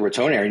Lauderdale, Boca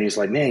Raton area, and he's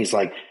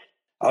like,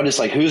 I'll just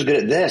like, who's good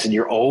at this? And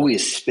you're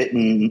always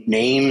spitting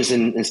names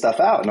and stuff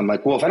out. And I'm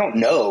like, well, if I don't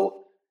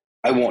know,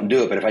 I won't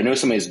do it. But if I know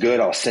somebody's good,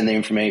 I'll send the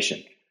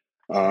information.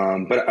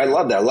 But I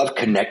love that. I love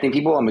connecting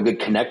people. I'm a good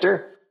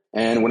connector.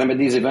 And when I'm at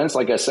these events,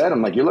 like I said,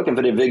 I'm like, you're looking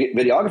for the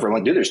videographer. I'm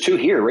like, dude, there's 2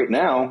 here right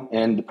now.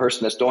 And the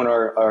person that's doing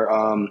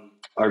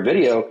our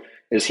video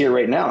is here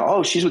right now.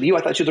 Oh, she's with you.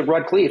 I thought she was with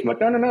Rod Cleef. I'm like,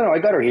 no, I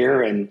got her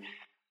here. And,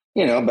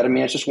 but I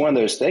mean, it's just one of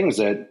those things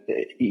that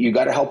you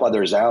got to help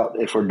others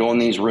out if we're doing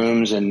these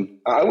rooms. And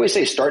I always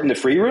say start in the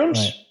free rooms,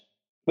 right.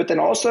 But then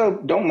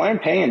also don't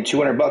mind paying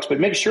 $200, but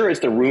make sure it's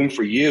the room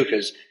for you.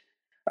 Cause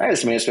I had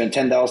somebody spend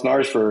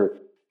 $10,000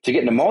 to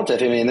get into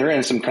multifamily, and they're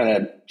in some kind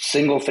of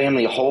single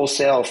family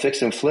wholesale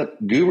fix and flip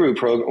guru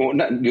program, well,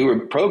 not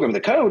guru program, the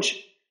coach.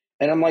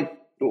 And I'm like,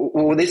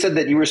 well, they said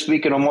that you were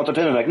speaking on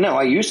multifamily. I'm like, no,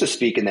 I used to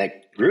speak in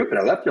that group and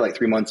I left there like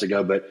 3 months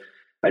ago, but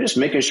I just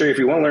making sure if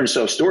you want to learn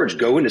self-storage,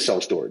 go into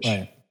self-storage.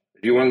 Right.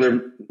 If you want to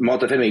learn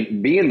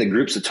multifamily, be in the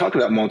groups that talk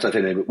about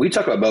multifamily, but we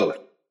talk about both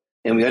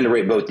and we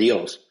underrate both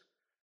deals.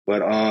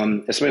 But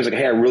if somebody's like,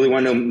 hey, I really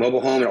want to know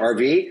mobile home and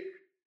RV,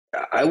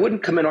 I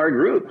wouldn't come in our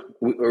group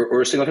or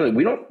a single family.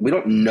 We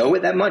don't know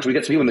it that much. We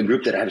got some people in the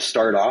group that have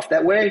started off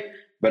that way,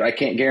 but I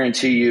can't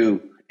guarantee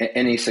you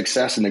any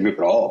success in the group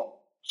at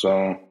all.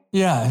 So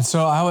yeah, and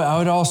so I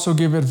would also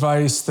give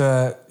advice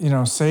that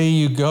say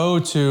you go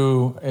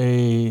to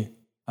a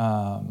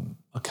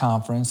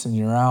conference and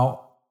you're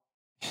out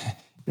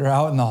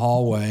in the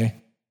hallway.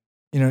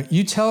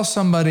 You tell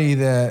somebody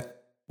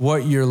that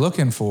what you're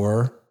looking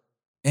for,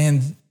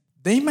 and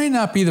they may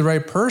not be the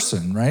right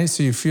person, right?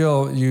 So you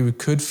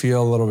could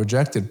feel a little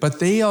rejected, but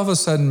they all of a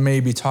sudden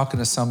may be talking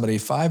to somebody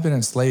 5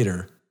 minutes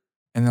later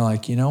and they're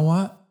like, you know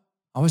what?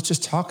 I was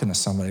just talking to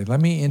somebody. Let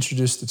me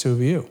introduce the 2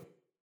 of you.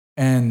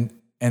 And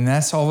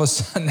that's all of a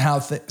sudden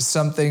how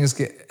some things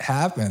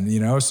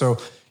happen, So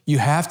you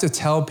have to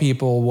tell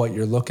people what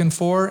you're looking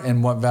for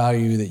and what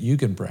value that you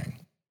can bring.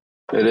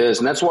 It is.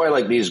 And that's why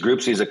like these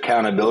groups, these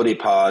accountability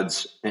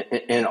pods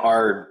in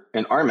our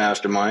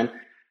mastermind,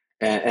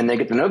 and they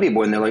get to know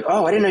people and they're like,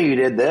 oh, I didn't know you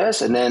did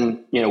this. And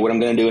then, what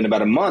I'm going to do in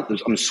about a month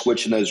is I'm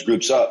switching those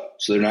groups up.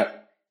 So they're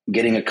not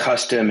getting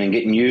accustomed and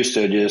getting used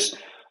to just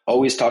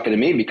always talking to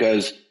me,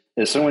 because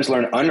if someone's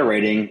learned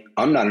underwriting,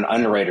 I'm not an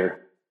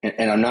underwriter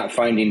and I'm not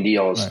finding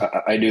deals. Right.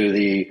 I do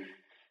the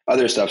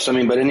other stuff. So,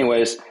 but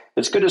anyways,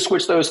 it's good to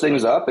switch those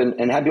things up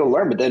and have people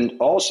learn. But then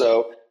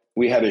also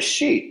we have a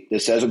sheet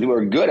that says what people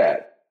are good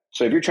at.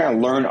 So if you're trying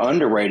to learn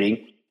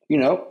underwriting,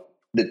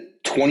 the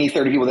 20,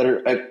 30 people that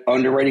are at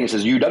underwriting, it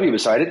says UW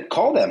beside it,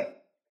 call them.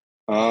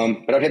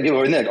 But I've had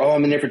people in there, like, oh,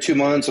 I'm in there for 2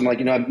 months. I'm like,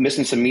 I'm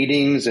missing some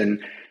meetings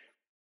and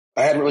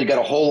I haven't really got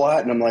a whole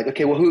lot. And I'm like,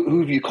 okay, well,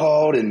 who have you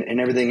called and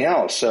everything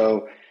else?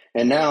 So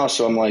I'm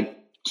like,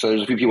 so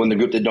there's a few people in the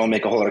group that don't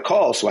make a whole lot of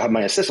calls. So I have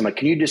my assistant. I'm like,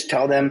 can you just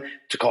tell them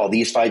to call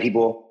these 5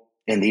 people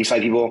and these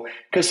 5 people?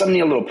 Because some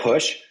need a little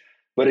push.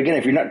 But again,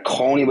 if you're not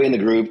calling anybody in the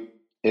group,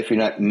 if you're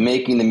not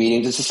making the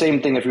meetings, it's the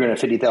same thing if you're in a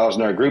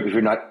 $50,000 group, if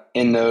you're not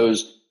in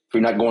those, if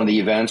you're not going to the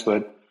events.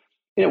 But,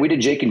 we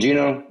did Jake and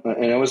Gino,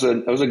 and it was a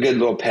good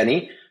little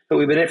penny. But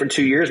we've been in it for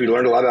 2 years. We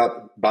learned a lot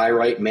about buy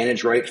right,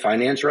 manage right,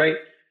 finance right.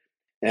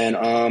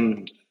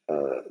 And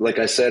like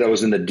I said, I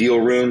was in the deal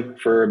room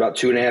for about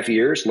 2.5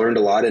 years, learned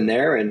a lot in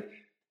there. And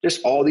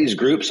just all these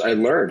groups I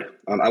learned.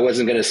 I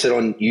wasn't going to sit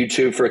on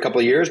YouTube for a couple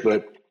of years,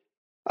 but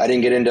I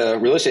didn't get into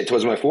real estate until I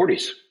was in my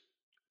 40s.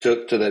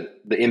 To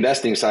the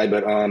investing side,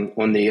 but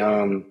on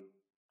the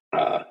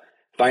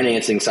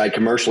financing side,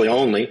 commercially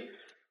only,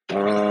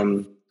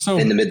 so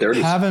in the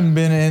mid-30s. Having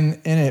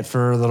been in it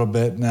for a little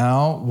bit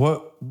now,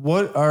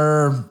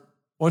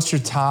 what's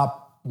your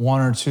top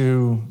 1 or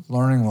 2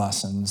 learning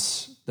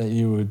lessons that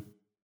you would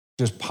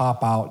just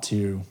pop out to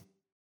you?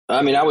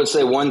 I mean, I would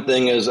say one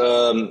thing is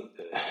I'll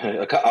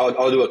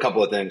do a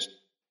couple of things.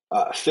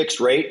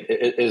 Fixed rate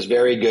is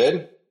very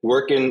good.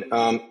 Working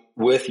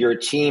with your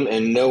team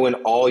and knowing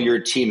all your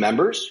team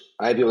members.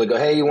 I have people that go,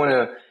 hey, you want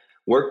to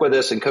work with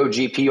us and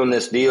co-GP on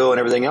this deal and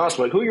everything else?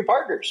 I'm like, who are your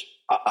partners?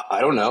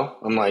 I don't know.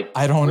 I'm like,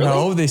 I don't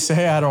know. They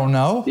say, I don't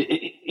know.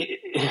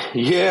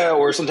 Yeah.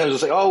 Or sometimes they'll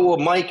say, oh, well,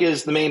 Mike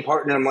is the main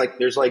partner. I'm like,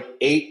 there's like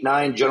 8,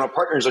 9 general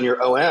partners on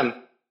your OM.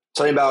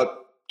 Tell me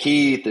about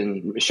Keith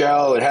and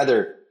Michelle and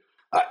Heather.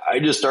 I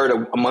just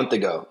started a month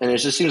ago, and it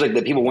just seems like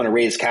that people want to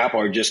raise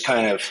capital or just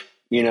kind of,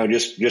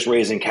 just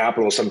raising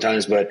capital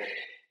sometimes, but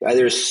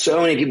there's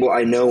so many people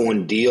I know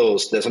on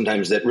deals that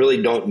sometimes that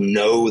really don't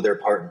know their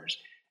partners.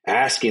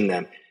 Asking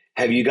them,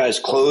 have you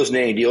guys closed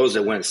any deals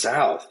that went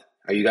south?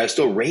 Are you guys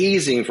still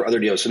raising for other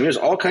deals? So there's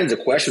all kinds of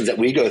questions that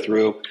we go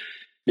through,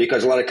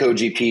 because a lot of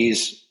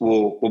co-GPs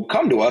will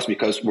come to us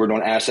because we're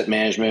doing asset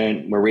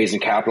management, we're raising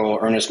capital,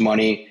 earnest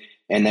money,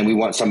 and then we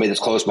want somebody that's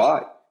close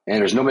by.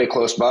 And there's nobody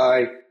close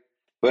by.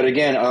 But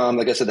again,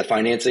 like I said, the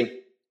financing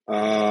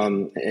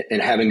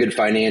and having good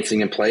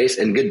financing in place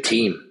and good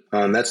team.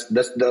 That's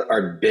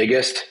our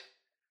biggest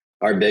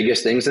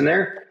things in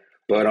there.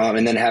 But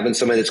and then having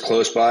somebody that's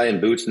close by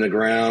and boots in the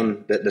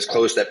ground that's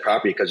close to that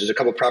property, because there's a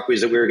couple of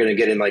properties that we were going to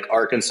get in like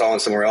Arkansas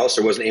and somewhere else.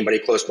 There wasn't anybody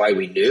close by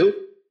we knew,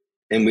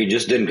 and we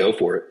just didn't go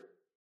for it.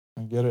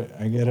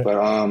 I get it.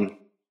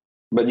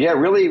 But yeah,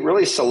 really,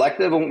 really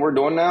selective on what we're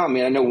doing now. I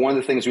mean, I know one of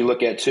the things we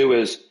look at too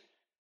is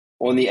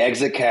on the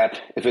exit cap.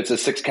 If it's a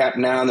 6 cap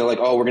now and they're like,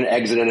 oh, we're going to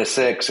exit at a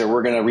 6 or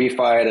we're going to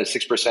refi at a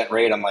 6%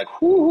 rate. I'm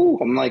like, whoo.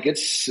 I'm like,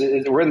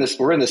 we're in the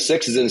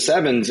 6s and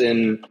 7s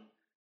in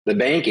the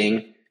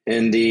banking.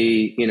 In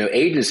the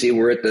agency,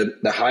 we're at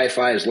the high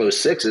 5s, low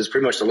 6s,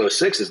 pretty much the low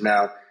 6s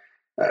now.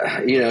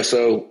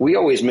 So we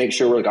always make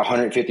sure we're like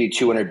 150,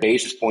 200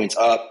 basis points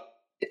up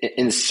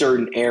in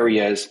certain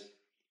areas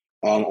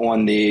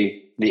on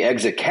the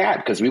exit cap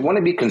because we want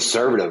to be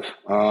conservative.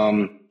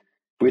 If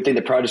we think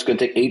the project's going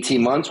to take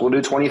 18 months, we'll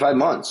do 25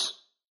 months.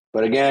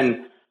 But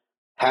again,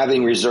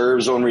 having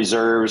reserves on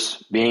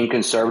reserves, being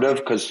conservative,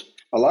 because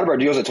a lot of our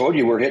deals, I told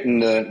you, we're hitting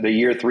the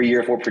year 3,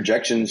 year 4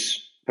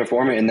 projections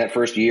performing in that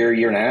first year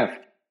and a half.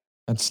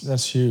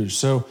 That's huge.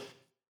 So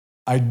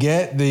I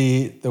get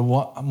the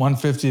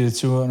 150 to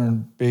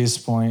 200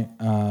 basis point,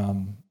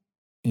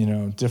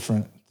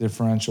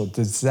 differential.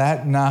 Does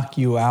that knock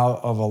you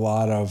out of a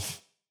lot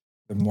of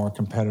the more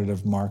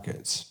competitive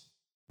markets?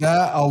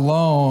 That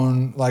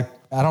alone, like,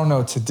 I don't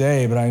know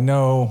today, but I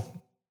know,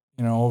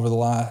 over the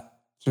last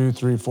 2,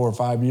 3, 4,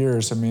 5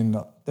 years, I mean,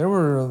 there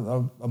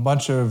were a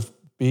bunch of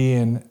A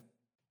and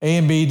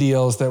B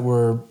deals that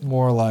were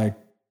more like,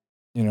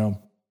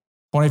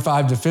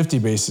 25 to 50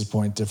 basis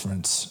point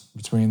difference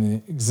between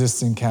the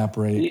existing cap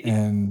rate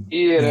and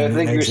I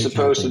think you're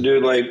supposed to do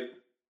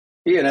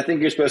and I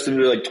think you're supposed to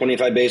do like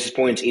 25 basis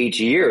points each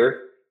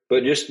year,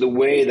 but just the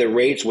way the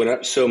rates went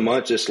up so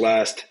much this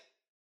last,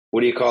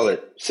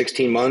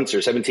 16 months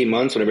or 17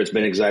 months, whatever it's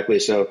been exactly.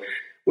 So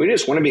we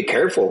just want to be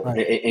careful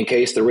in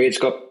case the rates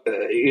go up, at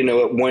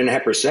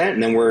 1.5%,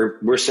 and then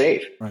we're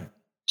safe. Right.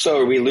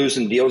 So are we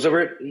losing deals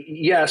over it?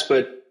 Yes,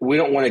 but we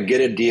don't want to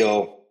get a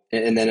deal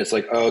and then it's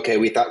like, oh, okay,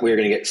 we thought we were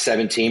going to get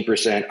 17%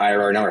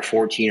 IRR, now we're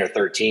 14 or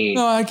 13.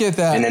 No, I get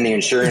that. And then the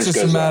insurance goes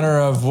up. It's just a matter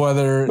of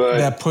whether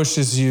that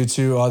pushes you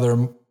to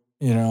other,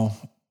 to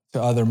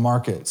other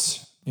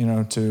markets,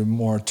 to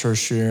more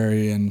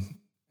tertiary and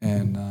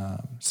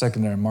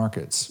secondary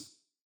markets.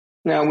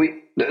 Now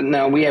we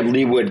have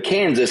Leawood,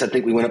 Kansas. I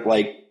think we went up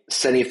like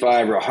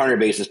 75 or 100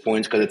 basis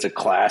points because it's a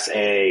Class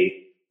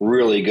A,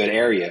 really good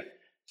area.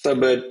 So,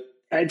 but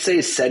I'd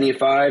say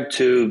 75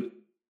 to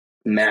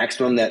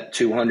maximum that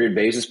 200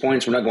 basis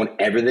points. We're not going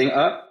everything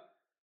up,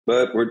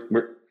 but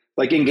we're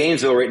like in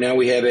Gainesville right now.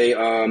 We have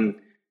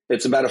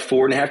it's about a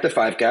 4.5 to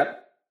 5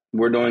 cap.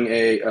 We're doing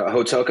a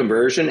hotel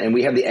conversion, and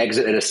we have the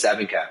exit at a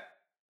 7 cap.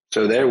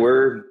 So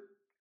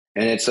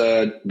and it's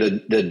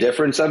the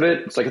difference of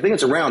it. It's like, I think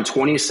it's around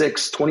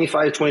 26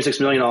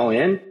 million all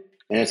in,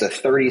 and it's a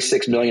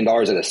 $36 million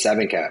at a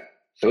 7 cap.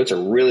 So it's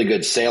a really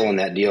good sale on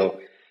that deal.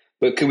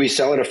 But could we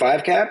sell it at a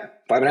 5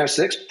 cap, 5.5,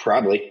 6?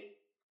 Probably.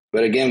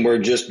 But again, we're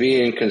just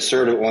being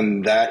conservative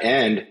on that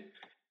end.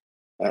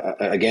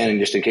 Again,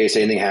 just in case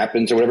anything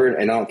happens or whatever.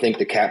 And I don't think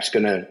the cap's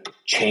going to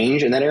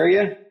change in that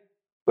area.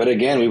 But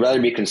again, we'd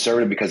rather be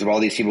conservative because of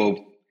all these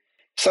people.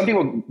 Some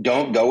people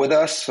don't go with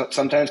us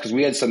sometimes because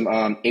we had some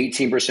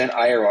 18%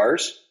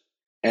 IRRs,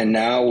 and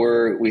now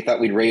we thought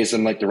we'd raise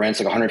them like the rent's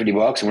like $150 and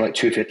we're like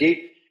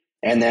 $250.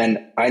 And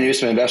then I knew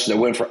some investors that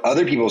went for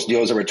other people's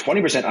deals that were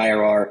 20%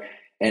 IRR,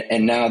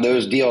 and now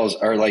those deals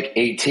are like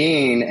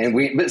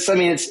 18.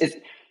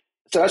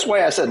 So that's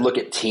why I said look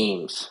at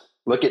teams,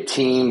 look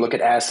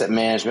at asset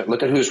management,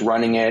 look at who's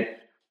running it.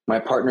 My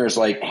partner's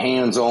like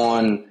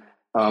hands-on.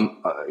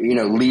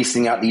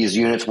 Leasing out these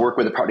units, work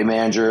with the property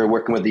manager,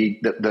 working with the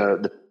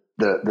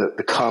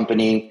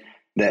company.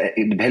 That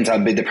it depends how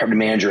big the property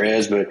manager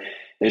is, but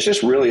it's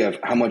just really of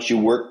how much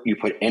work you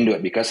put into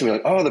it. Because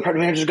somebody's like, oh, the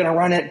property manager's going to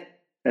run it,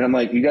 and I'm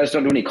like, you guys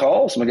don't do any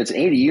calls? I'm like, it's an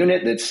 80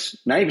 unit that's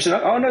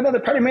 90%. Oh no, the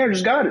property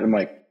manager's got it. I'm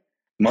like,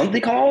 monthly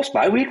calls,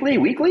 biweekly,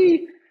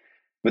 weekly.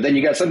 But then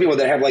you got some people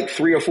that have like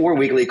 3 or 4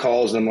 weekly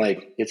calls, and I'm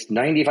like, it's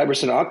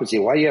 95% occupancy.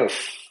 Why do you have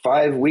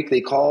 5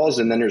 weekly calls,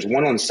 and then there's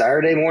one on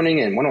Saturday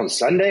morning and one on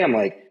Sunday? And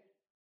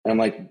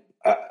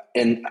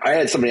I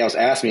had somebody else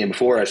ask me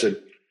before. I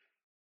said,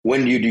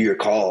 when do you do your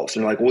calls?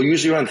 And they're like, well,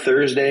 usually on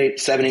Thursday,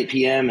 7, 8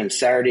 p.m. and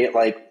Saturday at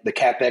like the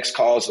CapEx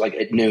calls like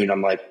at noon.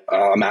 I'm like,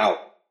 I'm out.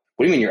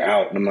 What do you mean you're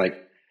out? And I'm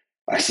like,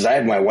 I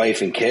have my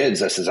wife and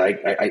kids. I says,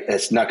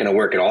 it's not going to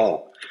work at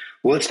all.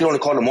 Well, let's go on a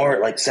call tomorrow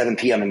at like 7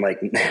 p.m. I'm like,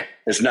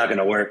 it's not going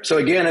to work. So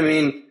again, I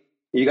mean,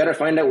 you got to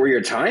find out where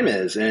your time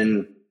is.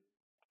 And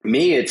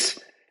me, it's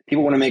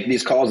people want to make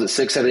these calls at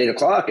 6, 7, 8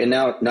 o'clock. And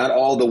now not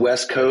all the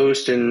West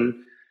Coast and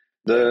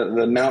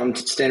the Mountain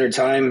Standard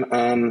Time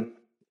and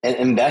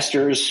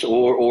investors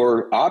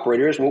or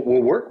operators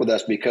will work with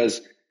us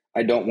because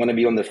I don't want to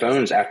be on the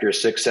phones after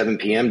 6, 7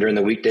 p.m. during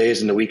the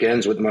weekdays and the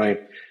weekends with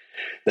that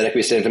I could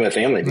be spending time with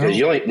my family because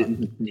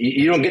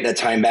you don't get that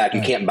time back.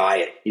 You can't buy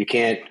it. You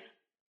can't.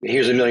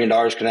 Here's $1 million.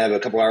 Can I have a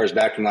couple hours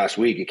back from last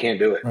week? You can't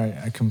do it. Right.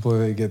 I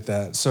completely get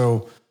that.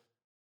 So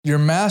your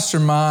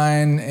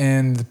mastermind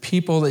and the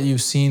people that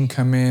you've seen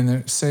come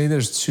in, say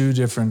there's 2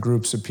 different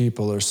groups of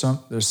people. There's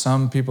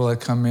some people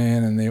that come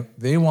in and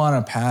they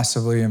want to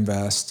passively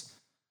invest.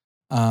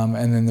 And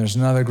then there's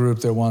another group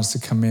that wants to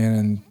come in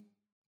and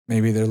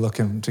maybe they're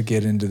looking to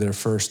get into their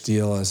first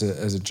deal as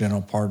a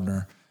general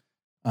partner.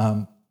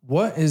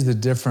 What is the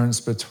difference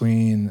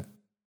between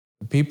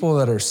the people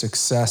that are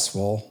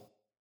successful,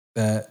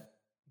 that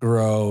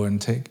grow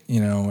and take,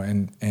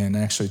 and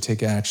actually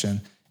take action,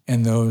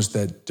 and those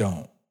that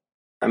don't?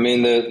 I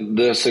mean,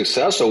 the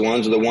successful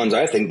ones are the ones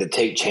I think that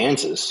take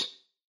chances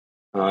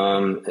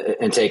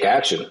and take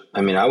action.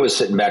 I mean, I was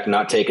sitting back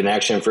not taking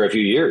action for a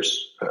few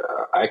years.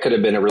 I could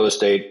have been a real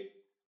estate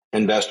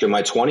investor in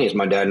my 20s.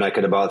 My dad and I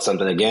could have bought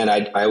something again.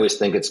 I always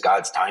think it's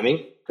God's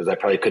timing, because I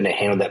probably couldn't have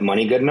handled that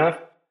money good enough.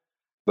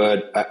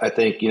 But I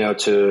think,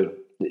 to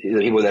the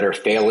people that are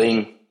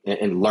failing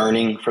and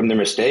learning from their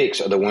mistakes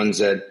are the ones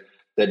that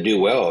do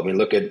well. I mean,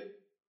 look at,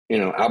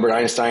 Albert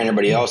Einstein,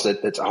 everybody else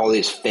that's all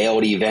these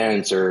failed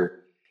events, or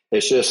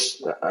it's just,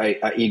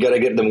 you got to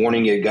get in the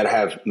morning. You got to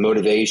have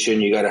motivation.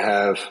 You got to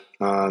have,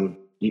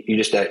 you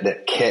just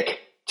that kick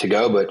to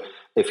go. But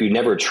if you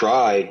never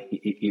try,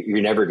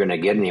 you're never going to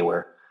get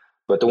anywhere.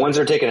 But the ones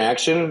that are taking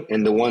action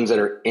and the ones that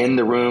are in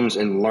the rooms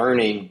and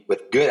learning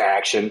with good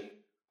action,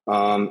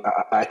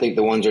 I think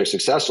the ones that are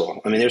successful.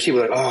 I mean, there's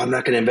people like, oh, I'm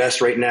not going to invest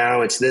right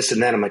now. It's this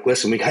and that. I'm like,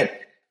 listen, we got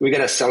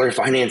a seller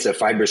finance at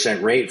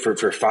 5% rate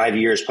for 5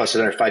 years plus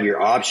another 5-year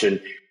option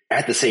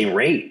at the same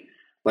rate.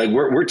 Like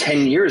we're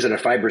 10 years at a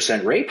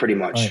 5% rate pretty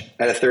much, right,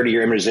 at a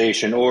 30-year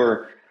amortization.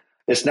 Or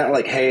it's not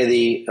like,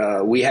 hey,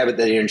 we have it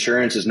that the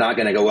insurance is not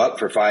going to go up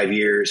for 5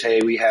 years. Hey,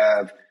 we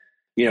have,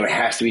 it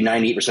has to be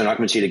 98%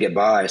 occupancy to get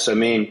by. So, I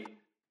mean,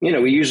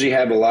 we usually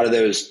have a lot of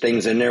those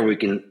things in there. We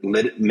can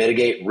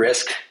mitigate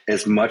risk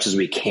as much as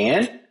we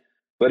can.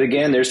 But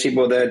again, there's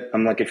people that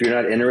I'm like, if you're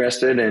not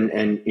interested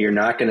and you're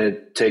not going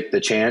to take the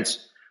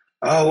chance,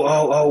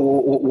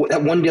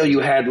 that one deal you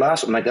had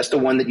last, I'm like, that's the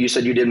one that you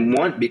said you didn't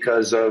want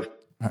because of,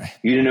 right,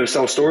 you didn't know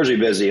self-storage would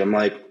be busy. I'm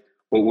like,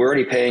 well, we're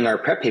already paying our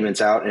prep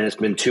payments out and it's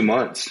been 2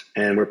 months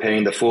and we're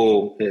paying the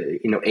full,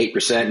 8%, 9%,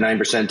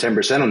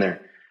 10% on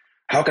there.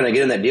 How can I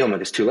get in that deal? I'm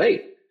like, it's too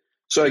late.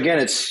 So again,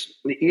 it's,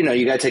 you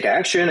got to take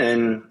action.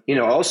 And,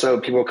 also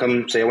people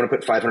come say, I want to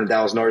put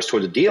 $500,000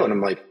 towards a deal. And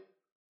I'm like,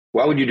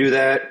 why would you do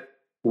that?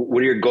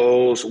 What are your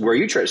goals? Where are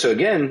you trying? So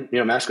again,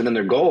 I'm asking them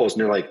their goals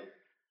and they're like,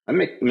 I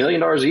make $1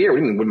 million a year. What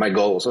do you mean? What are my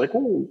goals? I'm like,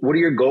 well, what are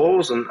your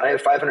goals? And I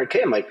have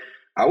 $500K. I'm like,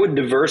 I would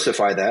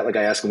diversify that. Like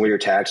I ask them what your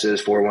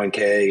taxes,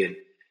 401k, and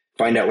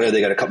find out whether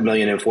they got a couple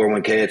million in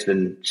 401k. It's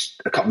been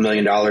a couple $1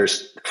 million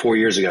 4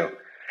 years ago. And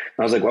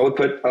I was like, well, I would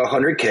put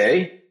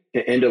 $100K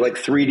into like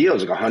 3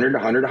 deals, like 100,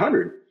 100,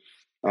 100.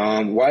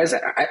 Why is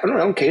that? I don't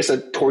know, in case a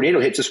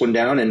tornado hits this one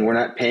down and we're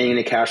not paying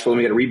any cash flow and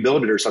we got to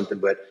rebuild it or something,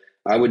 but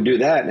I would do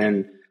that.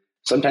 And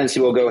sometimes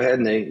people go ahead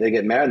and they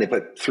get mad and they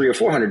put 300 or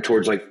 400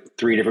 towards like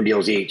 3 different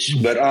deals each.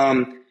 But,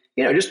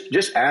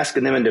 just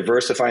asking them and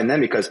diversifying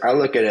them, because I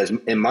look at it as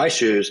in my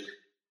shoes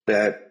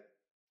that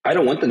I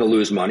don't want them to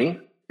lose money.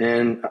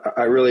 And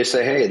I really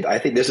say, hey, I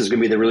think this is going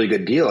to be the really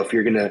good deal. If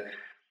you're going to,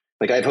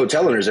 like I have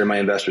hotel owners, they're my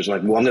investors. I'm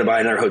like, well, I'm going to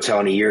buy another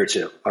hotel in a year or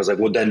two. I was like,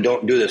 well, then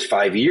don't do this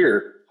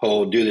 5-year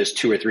hold, do this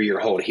 2 or 3 year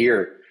hold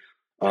here.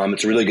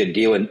 It's a really good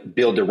deal. And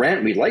build to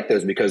rent, we like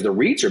those because the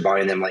REITs are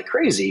buying them like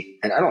crazy.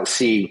 And I don't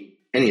see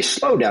any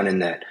slowdown in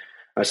that.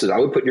 I said, I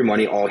would put your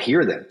money all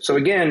here then. So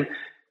again,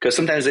 because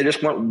sometimes they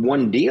just want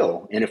one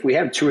deal. And if we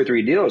have 2 or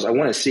 3 deals, I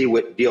want to see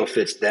what deal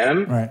fits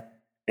them, right,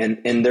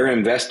 and their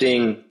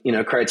investing,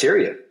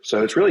 criteria.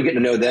 So it's really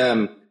getting to know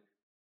them.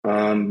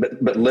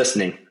 But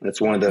listening, that's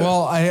one of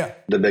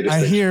the biggest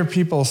things. I hear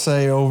people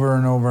say over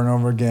and over and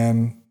over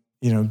again,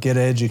 get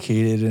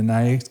educated. And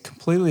I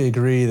completely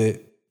agree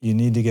that you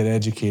need to get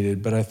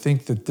educated. But I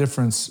think the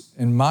difference,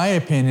 in my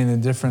opinion, the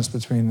difference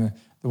between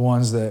the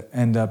ones that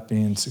end up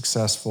being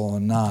successful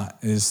and not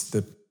is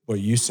what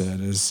you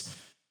said is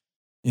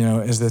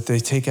that they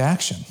take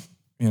action,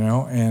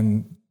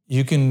 and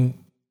you can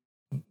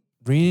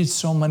read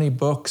so many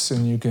books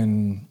and you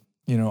can,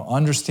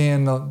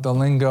 understand the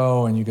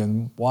lingo and you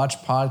can watch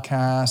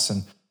podcasts,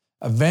 and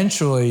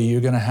eventually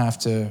you're going to have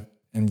to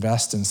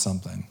invest in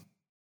something.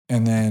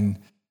 And then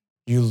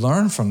you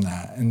learn from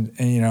that. And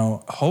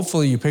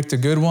hopefully you picked a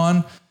good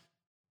one,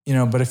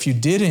 but if you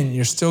didn't,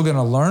 you're still going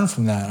to learn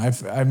from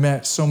that. I've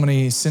met so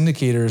many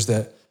syndicators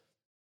that,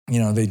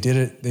 they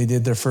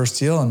did their first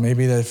deal, and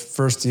maybe that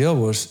first deal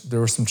there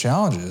were some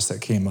challenges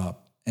that came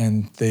up,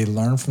 and they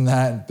learned from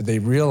that, but they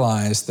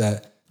realized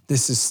that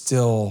this is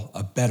still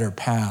a better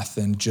path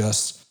than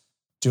just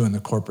doing the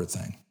corporate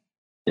thing.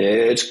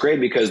 It's great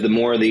because the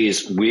more of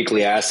these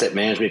weekly asset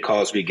management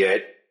calls we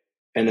get,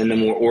 and then the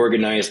more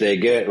organized they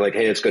get, like,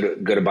 hey, let's go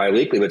to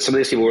bi-weekly. But some of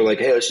these people were like,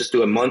 hey, let's just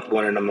do a month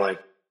one. And I'm like,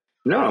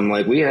 no,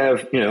 we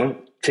have,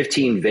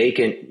 15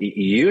 vacant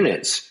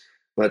units.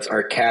 Let's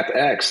our cap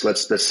X.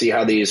 Let's see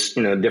how these,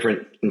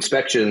 different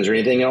inspections or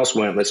anything else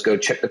went. Let's go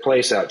check the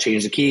place out,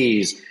 change the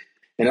keys.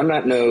 And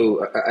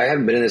I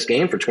haven't been in this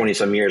game for 20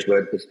 some years,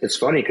 but it's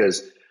funny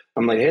because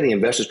I'm like, hey, the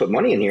investors put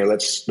money in here.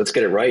 Let's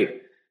get it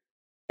right.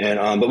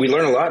 And, but we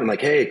learn a lot. I'm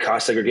like, hey,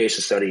 cost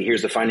segregation study.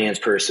 Here's the finance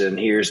person.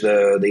 Here's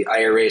the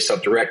IRA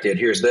self-directed.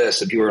 Here's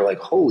this. And people are like,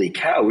 holy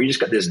cow, we just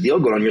got this deal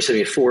going on. You're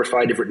sending me 4 or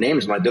 5 different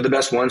names. I'm like, they're the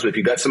best ones. But if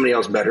you got somebody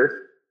else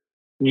better,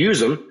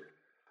 use them.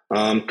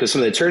 Because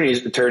some of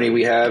the attorney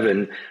we have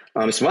and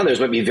some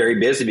others might be very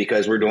busy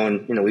because we're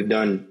doing, we've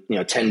done,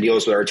 10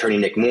 deals with our attorney,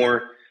 Nick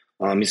Moore.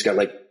 He's got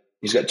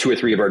 2 or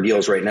 3 of our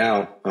deals right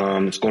now.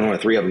 It's going on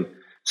with 3 of them.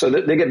 So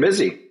they get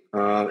busy.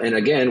 And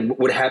again,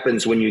 what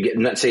happens when you get,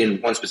 I'm not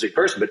saying one specific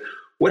person, but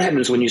what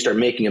happens when you start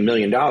making $1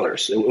 million?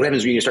 What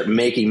happens when you start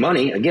making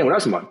money? Again, what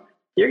else am I?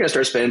 You're going to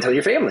start spending time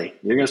with your family.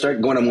 You're going to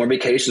start going on more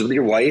vacations with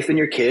your wife and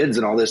your kids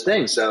and all this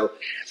thing. So,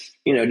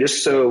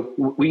 just so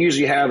we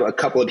usually have a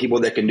couple of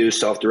people that can do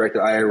self-directed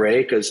IRA,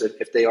 because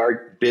if they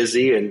are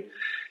busy, and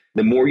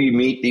the more you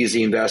meet these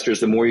investors,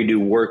 the more you do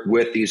work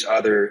with these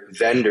other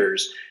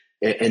vendors,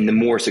 and the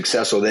more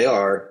successful they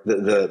are,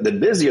 the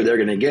busier they're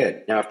going to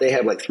get. Now, if they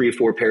have like 3 or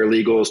 4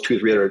 paralegals, 2 or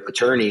 3 other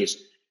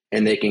attorneys,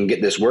 and they can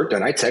get this work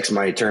done, I text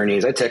my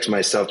attorneys, I text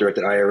my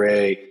self-directed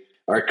IRA,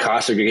 our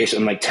cost segregation.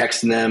 I'm like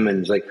texting them,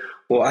 and it's like,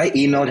 well, I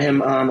emailed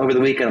him over the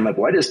weekend. I'm like,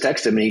 well, I just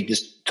texted him, and he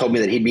just told me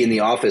that he'd be in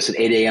the office at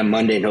 8 a.m.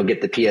 Monday, and he'll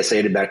get the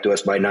PSA back to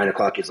us by 9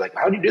 o'clock. He's like,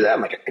 how do you do that?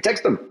 I'm like, I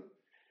text him.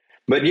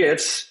 But yeah,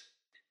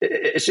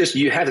 it's just,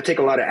 you have to take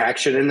a lot of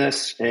action in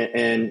this,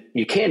 and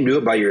you can't do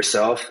it by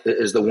yourself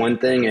is the one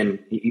thing. And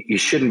you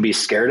shouldn't be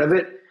scared of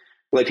it.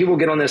 Like, people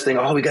get on this thing,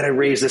 oh, we got to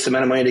raise this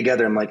amount of money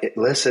together. I'm like,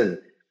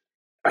 listen,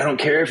 I don't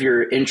care if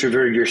you're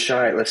introverted, you're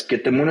shy. Let's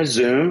get them on a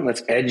Zoom.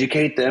 Let's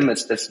educate them.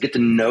 Let's get to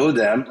know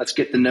them. Let's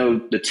get to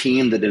know the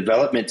team, the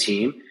development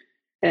team,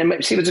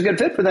 and see if it's a good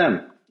fit for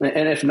them.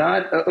 And if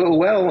not, oh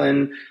well.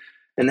 And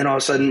then all of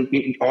a sudden,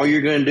 all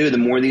you're going to do, the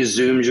more of these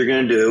Zooms you're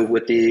going to do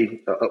with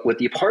the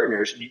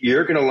partners,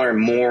 you're going to learn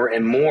more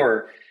and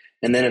more.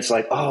 And then it's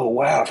like, oh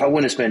wow, if I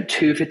wouldn't have spent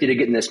 $250 to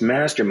get in this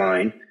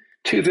mastermind,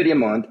 $250 a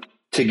month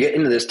to get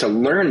into this, to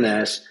learn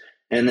this,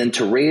 and then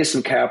to raise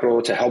some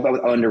capital to help out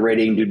with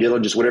underwriting, due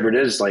diligence, whatever it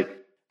is. Like,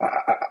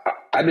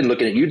 I've been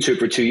looking at YouTube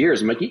for 2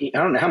 years. I'm like, I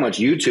don't know how much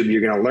YouTube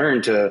you're going to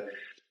learn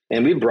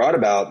and we brought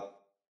about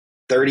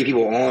 30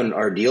 people on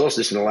our deals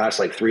just in the last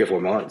like 3 or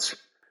 4 months.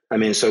 I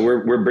mean, so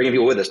we're bringing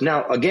people with us.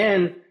 Now,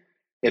 again,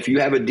 if you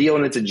have a deal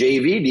and it's a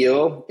JV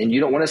deal and you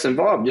don't want us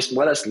involved, just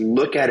let us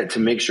look at it to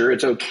make sure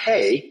it's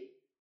okay.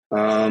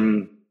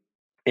 Because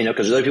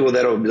there's other people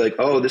that'll be like,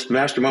 oh, this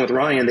mastermind with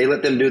Ryan, they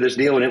let them do this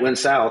deal and it went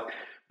south.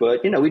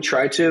 But, we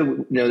try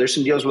to, there's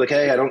some deals where like,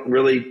 hey, I don't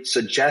really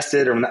suggest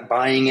it, or I'm not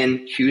buying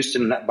in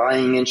Houston, I'm not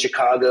buying in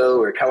Chicago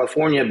or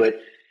California, but,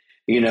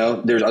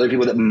 there's other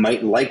people that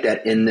might like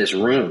that in this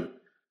room.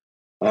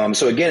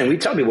 So again, we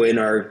tell people in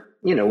our,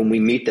 when we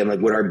meet them,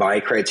 like what our buy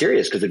criteria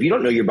is, because if you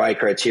don't know your buy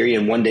criteria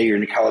and one day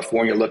you're in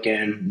California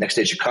looking, next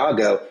day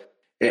Chicago,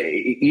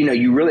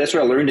 you really, that's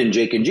what I learned in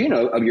Jake and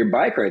Gino of your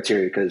buy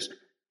criteria, because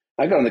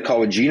I got on the call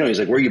with Gino. He's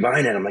like, where are you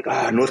buying at? I'm like,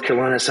 North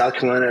Carolina, South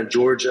Carolina,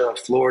 Georgia,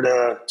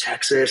 Florida,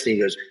 Texas. And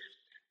he goes,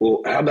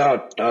 well, how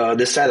about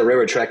this side of the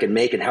railroad track in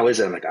Macon? How is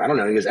it? I'm like, I don't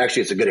know. He goes,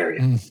 actually, it's a good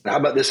area. How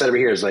about this side over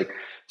here? It's like,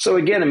 so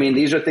again, I mean,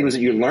 these are things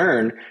that you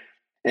learn.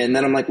 And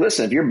then I'm like,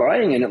 listen, if you're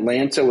buying in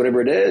Atlanta, whatever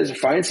it is,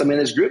 find somebody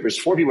in this group. There's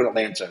 4 people in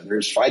Atlanta.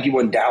 There's 5 people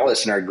in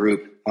Dallas in our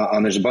group.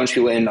 There's a bunch of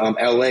people in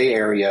LA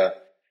area.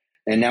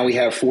 And now we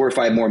have 4 or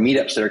 5 more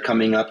meetups that are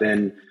coming up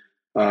in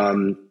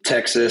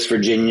Texas,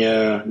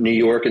 Virginia, New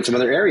York, and some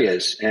other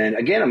areas. And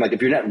again, I'm like,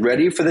 if you're not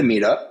ready for the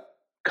meetup,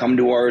 come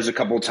to ours a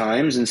couple of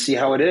times and see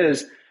how it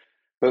is.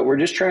 But we're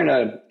just trying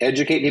to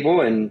educate people,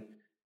 and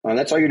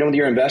that's all you're doing with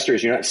your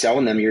investors. You're not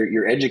selling them;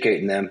 you're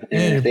educating them.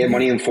 And if they have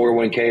money in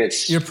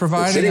 401k, you're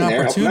providing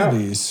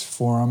opportunities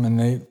for them, and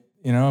they,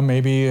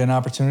 maybe an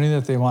opportunity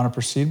that they want to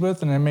proceed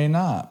with, and they may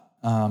not.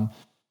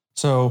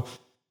 So,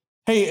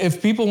 hey,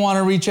 if people want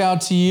to reach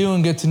out to you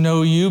and get to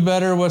know you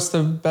better, what's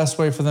the best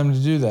way for them to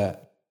do that?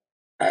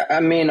 I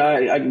mean,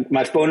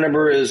 my phone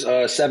number is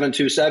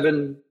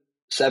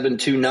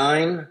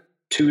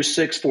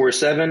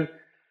 727-729-2647.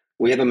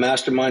 We have a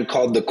mastermind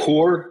called The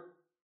Core.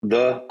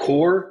 The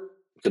Core.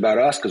 It's about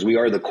us because we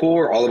are the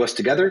core, all of us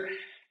together.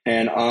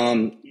 And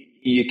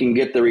you can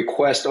get the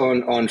request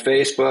on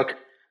Facebook,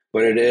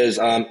 but it is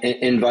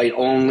invite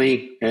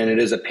only, and it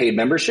is a paid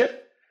membership.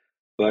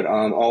 But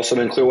also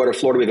in Clearwater,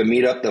 Florida, we have a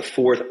meetup the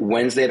 4th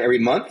Wednesday of every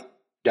month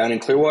down in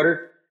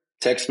Clearwater.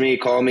 Text me,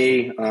 call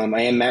me.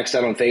 I am maxed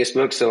out on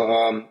Facebook.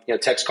 So,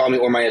 text, call me,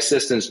 or my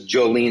assistant's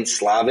Jolene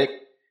Slavic.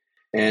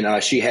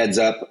 And she heads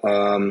up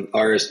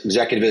our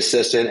executive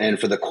assistant and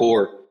for the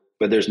core.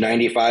 But there's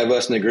 95 of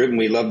us in the group, and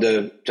we'd love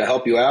to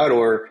help you out,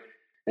 or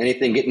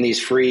anything, getting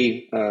these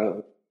free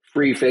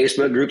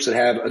Facebook groups that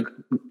have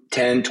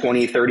 10,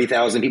 20,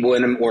 30,000 people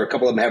in them, or a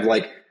couple of them have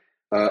like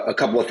a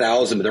couple of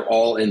thousand, but they're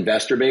all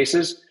investor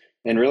bases,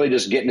 and really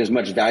just getting as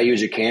much value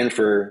as you can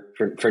for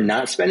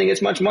not spending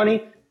as much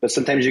money. But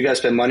sometimes you got to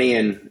spend money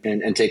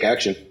and take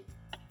action.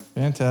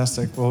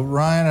 Fantastic. Well,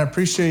 Ryan, I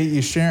appreciate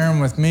you sharing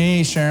with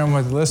me, sharing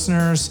with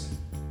listeners.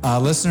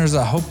 Listeners,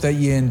 I hope that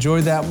you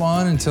enjoyed that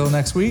one. Until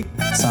next week,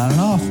 signing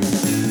off.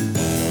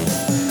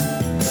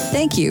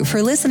 Thank you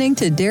for listening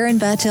to Darren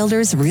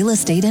Batchelder's Real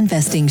Estate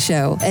Investing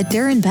Show at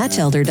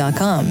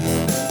darrenbatchelder.com.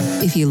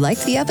 If you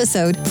liked the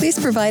episode, please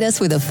provide us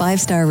with a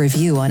 5-star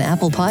review on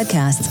Apple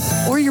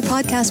Podcasts or your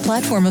podcast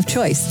platform of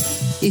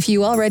choice. If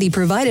you already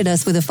provided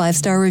us with a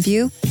 5-star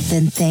review,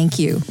 then thank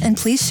you, and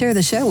please share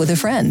the show with a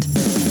friend.